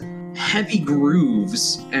 having these heavy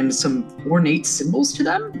grooves and some ornate symbols to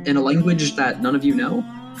them in a language that none of you know.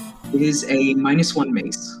 It is a -1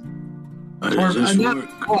 mace. Does this not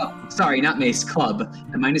work? club. Sorry, not mace, club.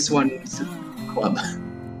 A -1 club.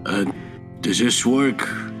 Does this work?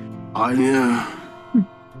 Anya.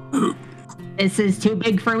 This is too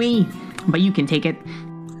big for me, but you can take it.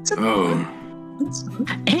 Oh.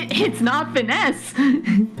 It's not finesse.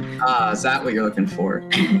 Is that what you're looking for?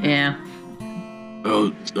 Yeah.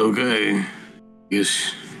 Oh, okay.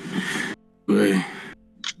 Yes. Okay.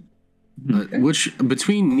 Which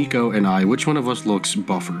between Nico and I, which one of us looks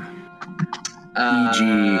buffer?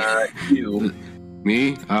 E.g. You.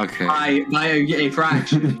 Me? Okay. By a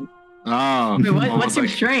fraction. Oh. Wait, what's your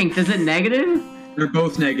strength? Is it negative? They're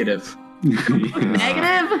both negative.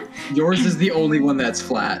 Negative? Yours is the only one that's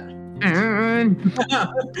flat.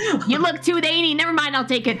 You look too dainty. Never mind, I'll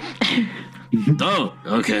take it. Oh,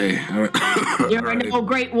 okay. All right. You're no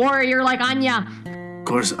great warrior like Anya. Of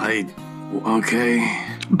course, okay.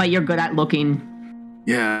 But you're good at looking.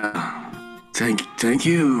 Yeah. Thank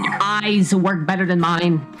you. Your eyes work better than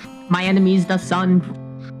mine. My enemy's the sun.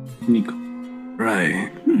 Nico.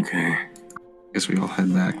 Right. Okay. Guess we all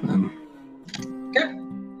head back then. Okay.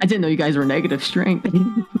 I didn't know you guys were negative strength.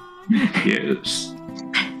 Yes.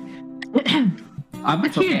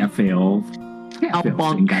 It's okay, I fail. I'll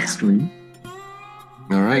bonk. That string.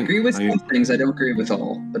 All right. I agree with some things. I don't agree with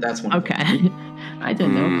all, but that's one. Okay. I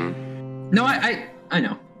didn't know. No, I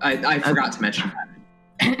know. I forgot to mention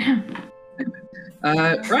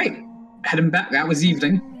that. Right. Heading back. That was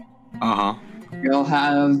evening. Uh-huh. You'll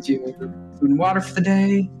have your food and water for the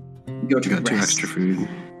day. You go to Got two rest. extra food.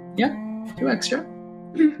 Yeah, 2 extra.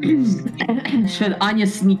 Should Anya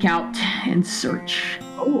sneak out and search?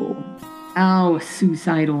 Oh,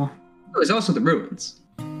 Suicidal. there's also the ruins.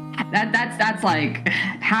 That's like,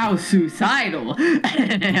 how suicidal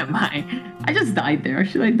am I? I just died there.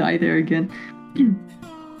 Should I die there again?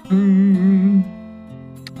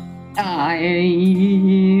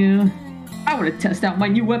 I want to test out my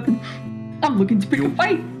new weapon. I'm looking to pick a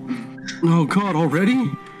fight. Oh God, already?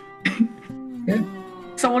 Yeah.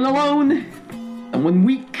 Someone alone. Someone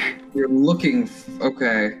weak. You're looking.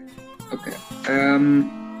 Okay.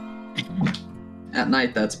 At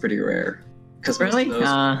night, that's pretty rare. Because Really?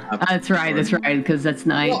 That's right, because that's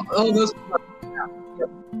night. Oh, those.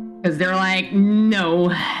 Because they're like, no,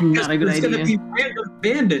 not a good There's idea. gonna be random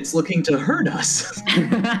bandits looking to hurt us.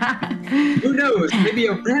 Who knows? Maybe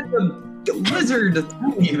a random lizard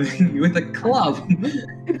with a club.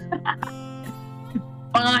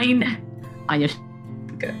 Fine. Anya.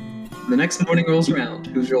 Okay. The next morning rolls around.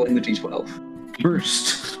 Who's rolling the d12?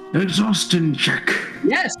 First, exhaustion check.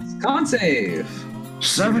 Yes, con save.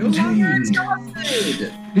 17.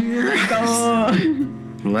 You're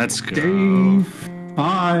exhausted. Let's go. Day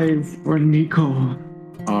 5 for Nico.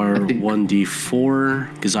 Our I think-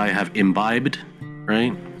 1d4, because I have imbibed,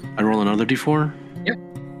 right? I roll another d4.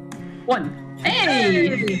 1.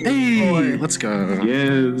 Hey! Hey, let's go.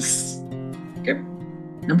 Yes. Okay.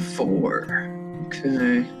 Number 4.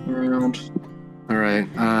 Okay, around. All right,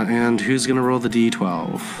 and who's gonna roll the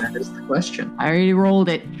d12? That is the question. I already rolled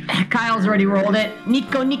it. Kyle's already rolled it.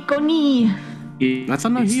 Nico, knee. That's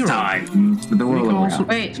not It's hero. time. The Nico, roll also, around.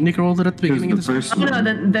 Wait. Nico rolled it at the Here's beginning the of the first Oh, no,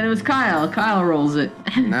 one. then it was Kyle. Kyle rolls it.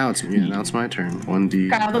 Now it's my turn. 1d.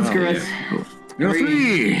 Kyle, don't screw us. You're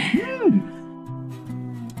 3.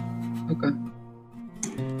 Okay.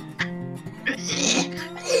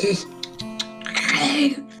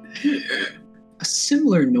 A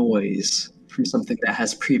similar noise from something that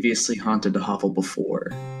has previously haunted the hovel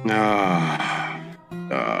before.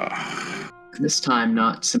 This time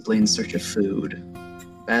not simply in search of food,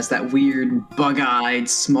 but as that weird bug-eyed,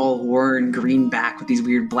 small-horn greenback with these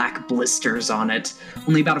weird black blisters on it,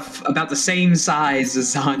 only about the same size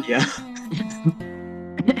as Anya.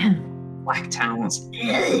 Black talons,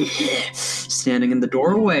 standing in the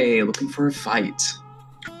doorway, looking for a fight.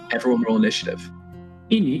 Everyone roll initiative.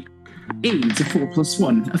 In it, it's a 4 plus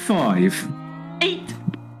 1, a 5. 8.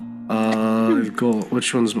 I've got,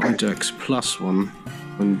 which one's my dex? +1.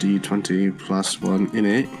 1d20 plus 1 in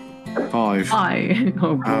it. 5. I.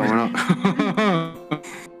 Oh, boy. Oh, we're not.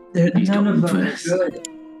 None of them them are are good.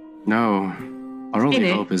 No. Our only In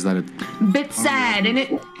it. hope is that it. Bit sad,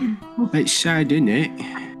 innit? It's sad, isn't it?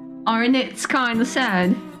 Aren't it's kind of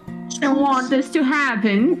sad? I don't want this to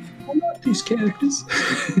happen. I love these characters.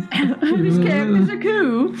 These characters are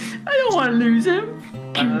cool. I don't want to lose him.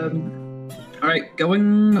 All right,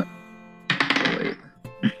 going. Oh, wait.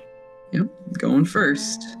 Yep, going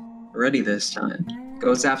first. Ready this time.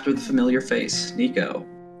 Goes after the familiar face, Nico.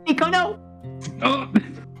 Nico, no. Oh.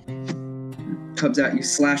 Comes at you,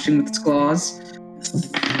 slashing with its claws.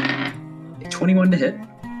 21 to hit.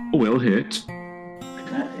 Will hit.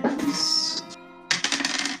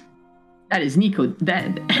 That is Nico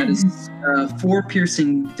dead. That is 4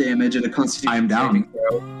 piercing damage and a Constitution I am down. saving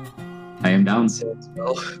throw. I am down. So,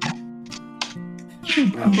 well,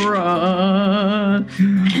 Run.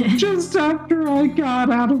 Just after I got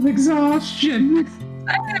out of exhaustion.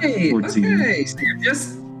 Hey, 14. okay, so you're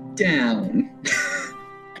just down.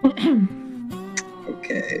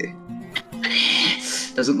 Okay.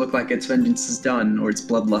 Doesn't look like its vengeance is done or its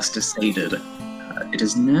bloodlust is sated. It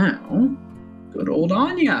is now good old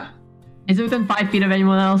Anya. Is it within 5 feet of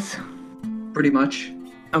anyone else? Pretty much.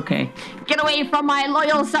 Okay. Get away from my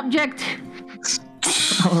loyal subject!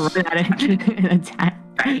 I'll run at it and attack.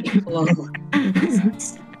 Hello.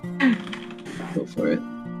 Go for it.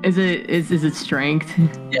 Is it strength?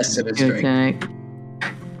 Yes, it is Good strength. attack.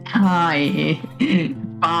 Hi.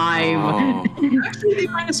 5. Oh. Actually,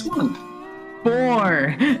 -1.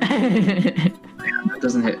 4. That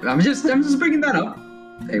doesn't hit. I'm just bringing that up.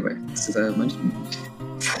 Anyway, this is a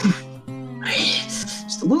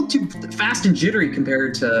just a little too fast and jittery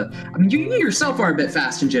compared to. I mean, you yourself are a bit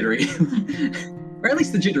fast and jittery, or at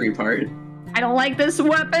least the jittery part. I don't like this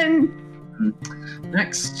weapon.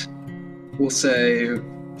 Next, we'll say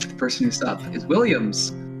the person who's up is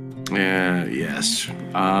Williams. Yeah. Yes.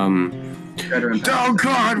 Veteran Oh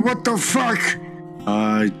God! What the fuck?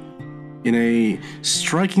 In a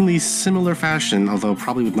strikingly similar fashion, although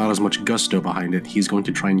probably with not as much gusto behind it, he's going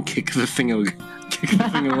to try and kick the thing away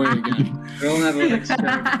again. Roll an athletics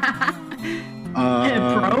check.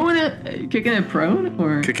 Prone? Kicking it prone?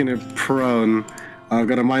 Or? Kicking it prone. I've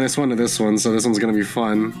got a -1 to this one, so this one's gonna be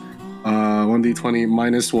fun. 1d20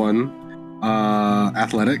 -1.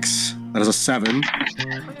 Athletics. That is a 7.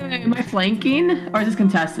 Am I flanking? Or is this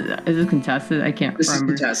contested? Is this contested? I can't This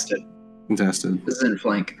remember. is contested. Contested. This isn't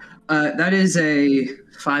flank. That is a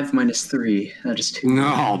 5 -3. That is 2.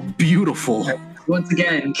 No, beautiful. Once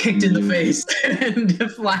again, kicked in the face and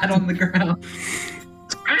flat on the ground.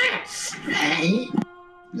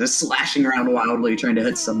 Just slashing around wildly, trying to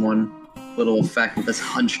hit someone. Little effect with this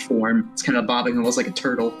hunched form. It's kind of bobbing almost like a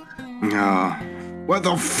turtle. No. What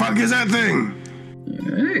the fuck is that thing?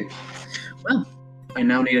 Alright. Well, I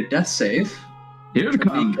now need a death save. Here it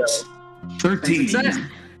comes. 13. Success.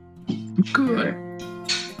 Good.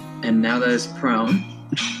 And now that it's prone,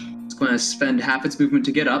 it's going to spend half its movement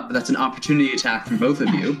to get up, but that's an opportunity attack from both of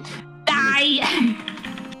you. Die!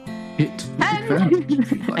 Hit. I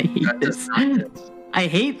hate That does this. not hit. I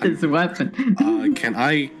hate this weapon. Can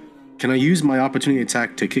I use my opportunity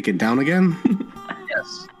attack to kick it down again?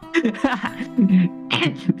 Yes.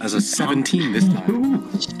 As a 17 this time.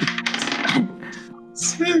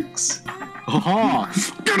 6. Aha!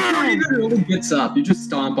 It only gets up. You just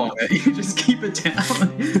stomp on it. You just keep it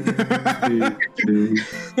down.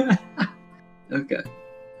 Okay.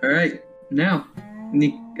 All right. Now,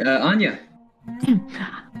 Anya.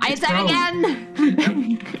 I attack again!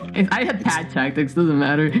 I had pad tactics, doesn't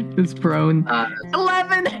matter. It's prone.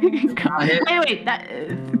 11! Wait,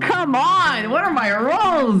 come on! What are my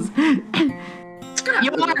rolls?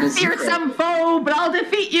 You are a fearsome foe, but I'll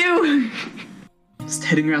defeat you! Just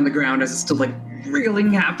hitting around the ground as it's still like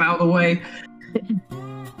reeling half out of the way.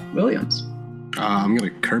 Williams. I'm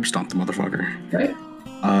gonna curb stomp the motherfucker. Okay.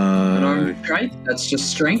 Unarmed strike. That's just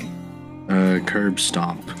strength. Curb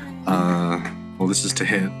stomp. Well, this is to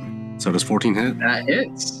hit. So does 14 hit? That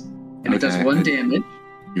hits. And it does Okay. 1 damage.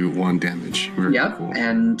 You 1 damage. Very Yep. cool.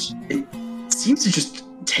 And it seems to just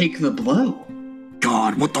take the blow.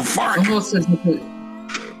 God, what the fuck? Almost as if it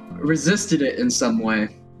resisted it in some way.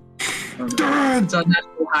 God! It's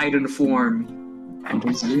unnatural hide and form.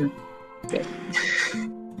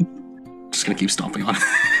 Just gonna keep stomping on it.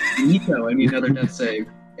 Nico, I need another death save.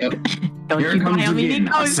 Yep. Don't Here you it comes buy on me, again.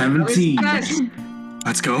 Nico? A 17. Yes.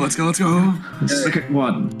 Let's go. The second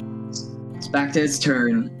one. It's back to its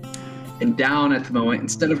turn. And down at the moment,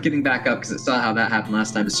 instead of getting back up, because it saw how that happened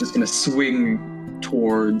last time, it's just going to swing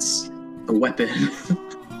towards the weapon.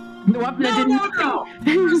 The weapon that didn't. No!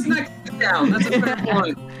 Who's next down? That's a fair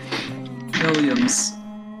point. Williams.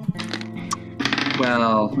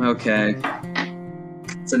 Well, okay.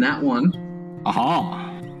 It's a nat 1.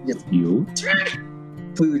 Aha! You.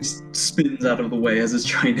 Completely just spins out of the way as it's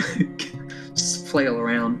trying to just flail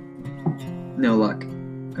around. No luck.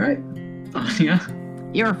 Alright. Anya.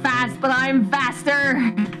 You're fast, but I'm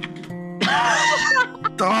faster!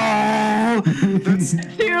 Oh! That's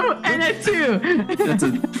 2 and a 2! That's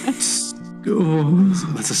a.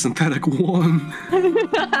 that's a synthetic 1.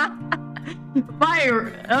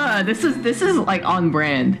 Fire! This is like on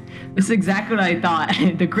brand. This is exactly what I thought.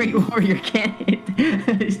 The Great Warrior can't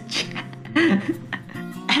hit.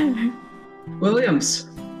 Williams.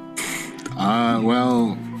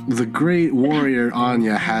 Well, the great warrior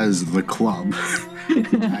Anya has the club.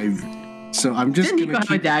 So I'm just Didn't Nico gonna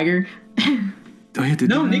have a dagger? Oh, yeah, did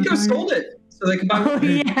No, you have Nico a dagger? stole it. so they can buy Oh,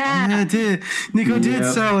 weapons. yeah. it did. Nico did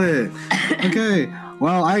Yep. sell it. Okay.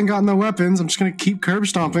 Well, I ain't got no weapons. I'm just gonna keep curb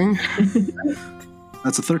stomping.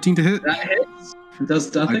 That's a 13 to hit. That hits. It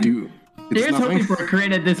does nothing. I do. It's They're just hoping nothing. for a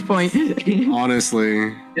crit at this point.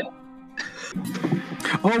 Honestly. Yeah.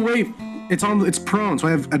 Oh wait, it's prone, so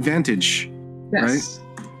I have advantage. Yes.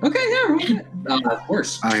 Okay, yeah, roll it. Of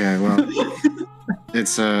course. Okay, well,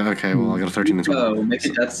 it's okay. Well, I got a 13 as well. Oh, make a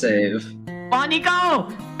death save. Come on, Nico!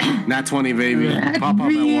 Nat 20, baby. Pop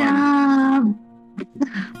up that one.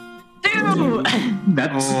 Two!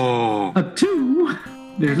 That's Oh. a 2.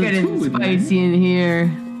 There's a 2 Getting in there. spicy in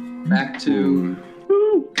here. Back to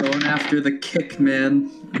going after the kick, man.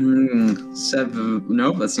 7.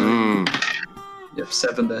 Nope, that's not. Yep,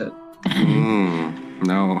 7 to hit.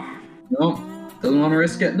 No. Nope, doesn't want to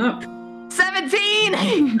risk getting up.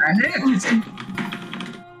 17! That hits.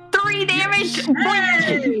 3 damage!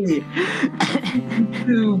 Hey!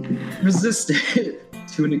 You resist it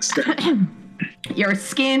to an extent. Your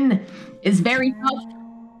skin is very tough,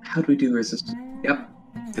 How do we do resistance? Yep.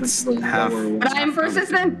 It's the half. lower one. but I am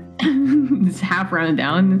persistent. It's half rounded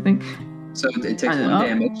down, I think. So it takes I 1 know.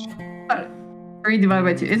 damage. 3 divided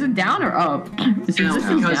by 2. Is it down or up? Is Down,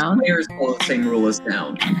 resistance because down? players follow the same rule as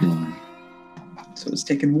down. So it's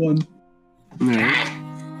taken 1.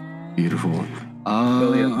 Yeah. Beautiful.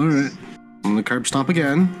 Brilliant. All right. I'm gonna curb stomp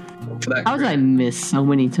again. For that How did I miss so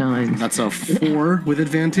many times? That's a 4 with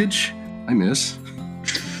advantage. I miss.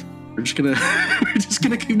 We're just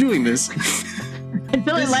gonna keep doing this.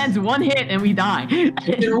 Until it lands 1 hit and we die. I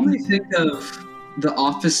can only think of the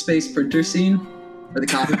Office Space printer scene, or the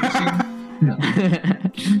copy machine.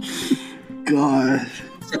 God.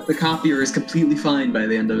 Except the copier is completely fine by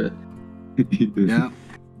the end of it. Yeah.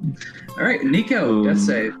 All right, Nico, death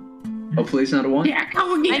save. Hopefully it's not a 1. Yeah,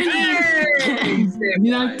 come again. Hey,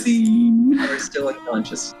 stabilized. We're still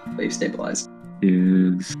unconscious. They've stabilized.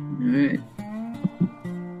 Yes. All right.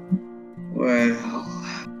 Well.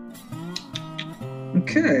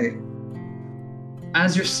 Okay.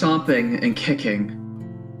 As you're stomping and kicking,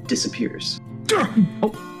 disappears.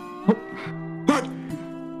 What?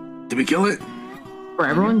 Did we kill it? For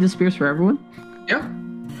everyone? Disappears for everyone? Yep.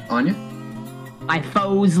 Anya? My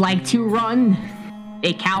foes like to run.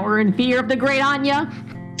 They cower in fear of the great Anya.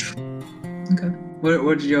 Okay.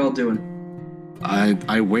 What did y'all doing?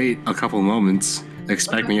 I wait a couple moments,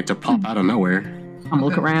 expecting it to pop out of nowhere. I'm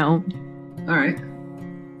looking around. All right.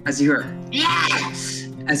 As you hear, Yes!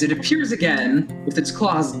 as it appears again, with its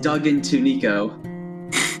claws dug into Nico.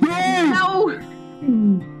 No!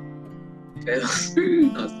 Fails.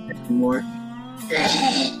 Not anymore.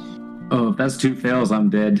 Oh, if that's 2 fails, I'm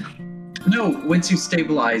dead. No, once you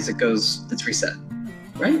stabilize, it's reset.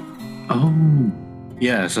 Right? Oh.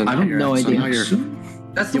 Yeah, so I now don't you're, no so idea. now you're,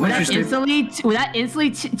 That's the You way want I your Would that instantly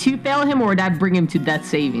to fail him, or would that bring him to death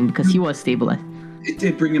saving because he was stabilized? It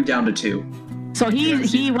did bring him down to 2. So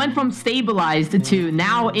he went from stabilized to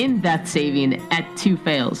now in death saving at 2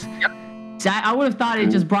 fails. Yep. So I would have thought it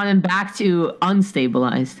just brought him back to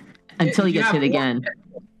unstabilized until he gets hit again.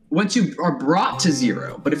 Once you are brought to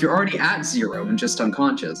 0, but if you're already at 0 and just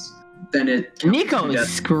unconscious, then it Nico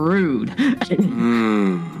is screwed.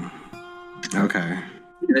 Okay.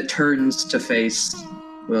 and it turns to face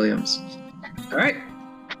Williams. All right,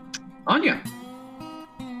 Anya.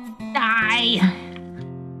 Die.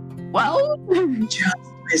 Well, Just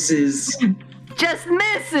misses. just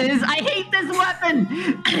misses. I hate this weapon.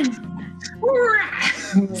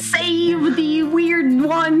 Save the weird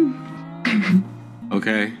one.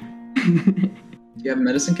 Okay. Do you have a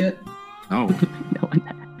medicine kit? Oh, No one.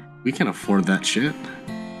 we can afford that shit.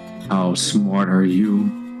 How smart are you?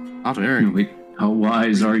 Not very. Wait, how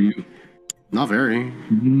wise are you? Not very.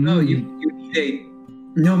 No, you need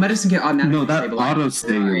a medicine kit automatically. No, that stabilizes. auto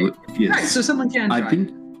stay. Right. Yes. Right, so someone can try. I think.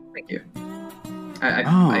 Thank you. I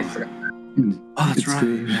Oh. forgot. Oh, that's it's right.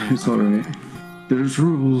 It's all right. There's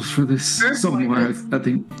rules for this Fair somewhere. point. I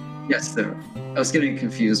think. Yes, there. I was getting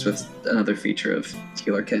confused with another feature of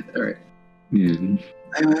healer kit. All right. Yeah.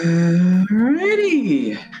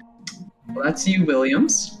 Alrighty. Well, that's you,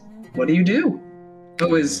 Williams. What do you do?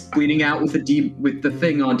 Bo is bleeding out with the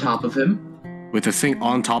thing on top of him. With the thing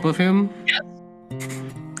on top of him? Yes.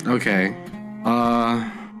 Okay.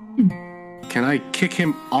 Can I kick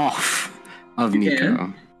him off of You Nico?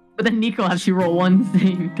 can. But then Nico has to roll 1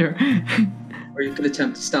 save throw. Or you could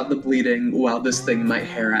attempt to stop the bleeding while this thing might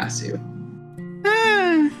harass you.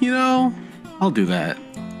 I'll do that.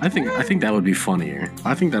 I think that would be funnier.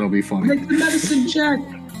 I think that'll be funny. Make the medicine check.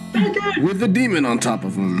 Okay. With the demon on top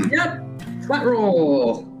of him. Yep. Flat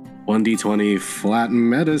roll. 1d20 flat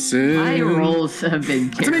medicine. My rolls have been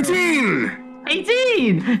It's an terrible. 18!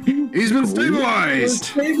 18! He's been stabilized.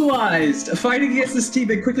 Stabilized. Fighting against this team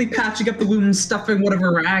and quickly patching up the wounds, stuffing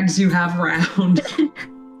whatever rags you have around.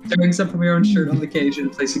 Throwing some from your own shirt on the cage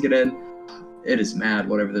and placing it in. It is mad,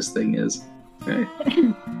 whatever this thing is. Okay.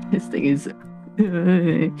 This thing is...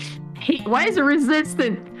 Hey, why is it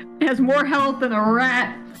resistant? It has more health than a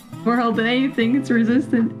rat. More health than anything, it's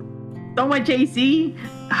resistant. So much AC.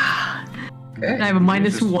 Okay. I have a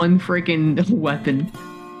 -1 freaking weapon.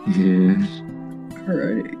 Yeah.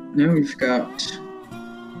 Alrighty. Now we've got...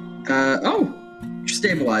 oh! You're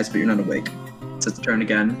stabilized, but you're not awake. It's its turn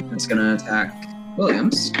again. It's gonna attack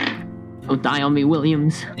Williams. Don't die on me,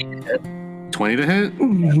 Williams. 20 to hit?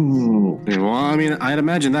 Well, I mean, I'd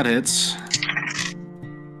imagine that hits.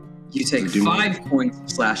 You take 5 points of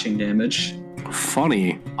slashing damage.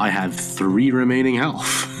 Funny, I have 3 remaining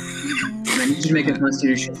health. I need you to make a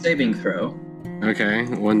Constitution saving throw. Okay,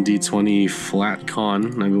 1d20 flat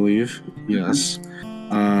con, I believe. Yes.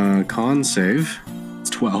 Con save. It's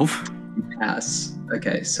 12. You pass.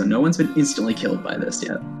 Okay, so no one's been instantly killed by this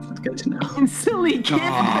yet. That's good to know. Instantly killed.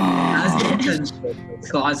 As the potential,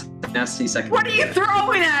 claws nasty second. What are you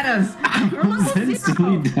throwing at us? We're level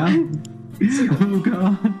Instantly 0. down. Oh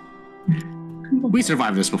god. We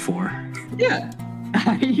survived this before. Yeah.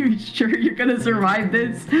 Are you sure you're gonna survive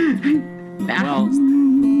this? Well,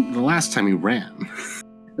 the last time we ran.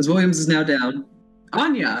 As Williams is now down,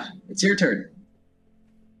 Anya, it's your turn.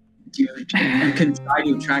 You can try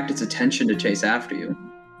to attract its attention to chase after you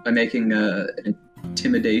by making an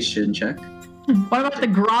intimidation check. What about the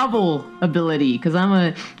grovel ability? Because I'm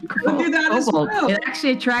a I'll do that as kobold. well. It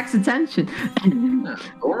actually attracts attention.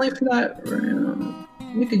 Only for that round.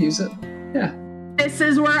 You can use it. Yeah. This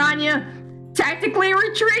is where Anya tactically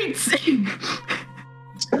retreats.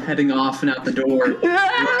 Heading off and out the door. You're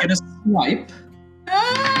gonna swipe.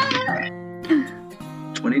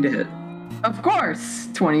 20 to hit. Of course,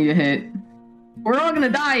 20 to hit. We're all gonna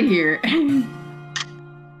die here. I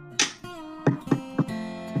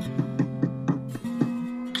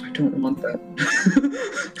don't want that.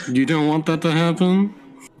 You don't want that to happen?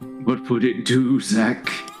 What would it do, Zach?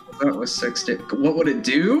 That was 60. What would it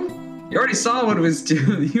do? You already saw what it was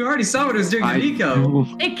doing. You already saw what it was doing to Nico.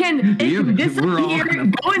 It can disappear,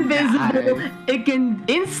 go invisible. Die. It can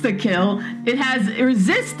insta kill. It has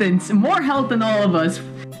resistance, more health than all of us.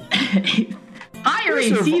 Higher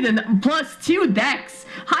AC than +2 dex.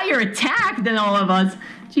 Higher attack than all of us.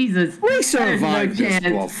 Jesus. We survived There's this no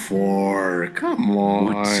chance. before. Come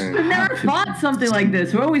on. We've never fought something like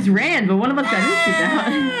this. We always ran, but one of us got insta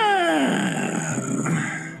down.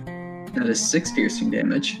 That is 6 piercing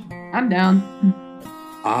damage. I'm down.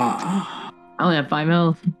 Ah. I only have 5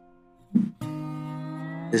 health.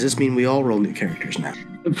 Does this mean we all roll new characters now?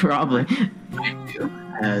 Probably.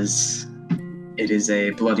 As it is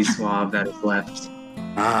a bloody swab that is left.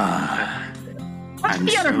 Ah. What's I'm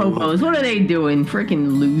the other so- hobos? What are they doing?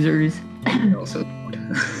 Freaking losers. Also.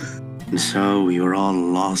 So we were all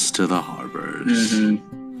lost to the harbors.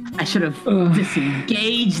 I should have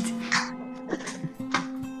disengaged.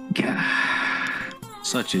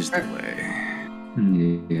 Such is the way.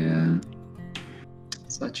 Yeah.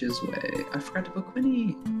 Such is way. I forgot to book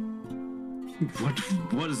Winnie. What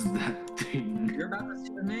was that thing? You're about to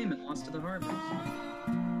see her name and lost to the harbors.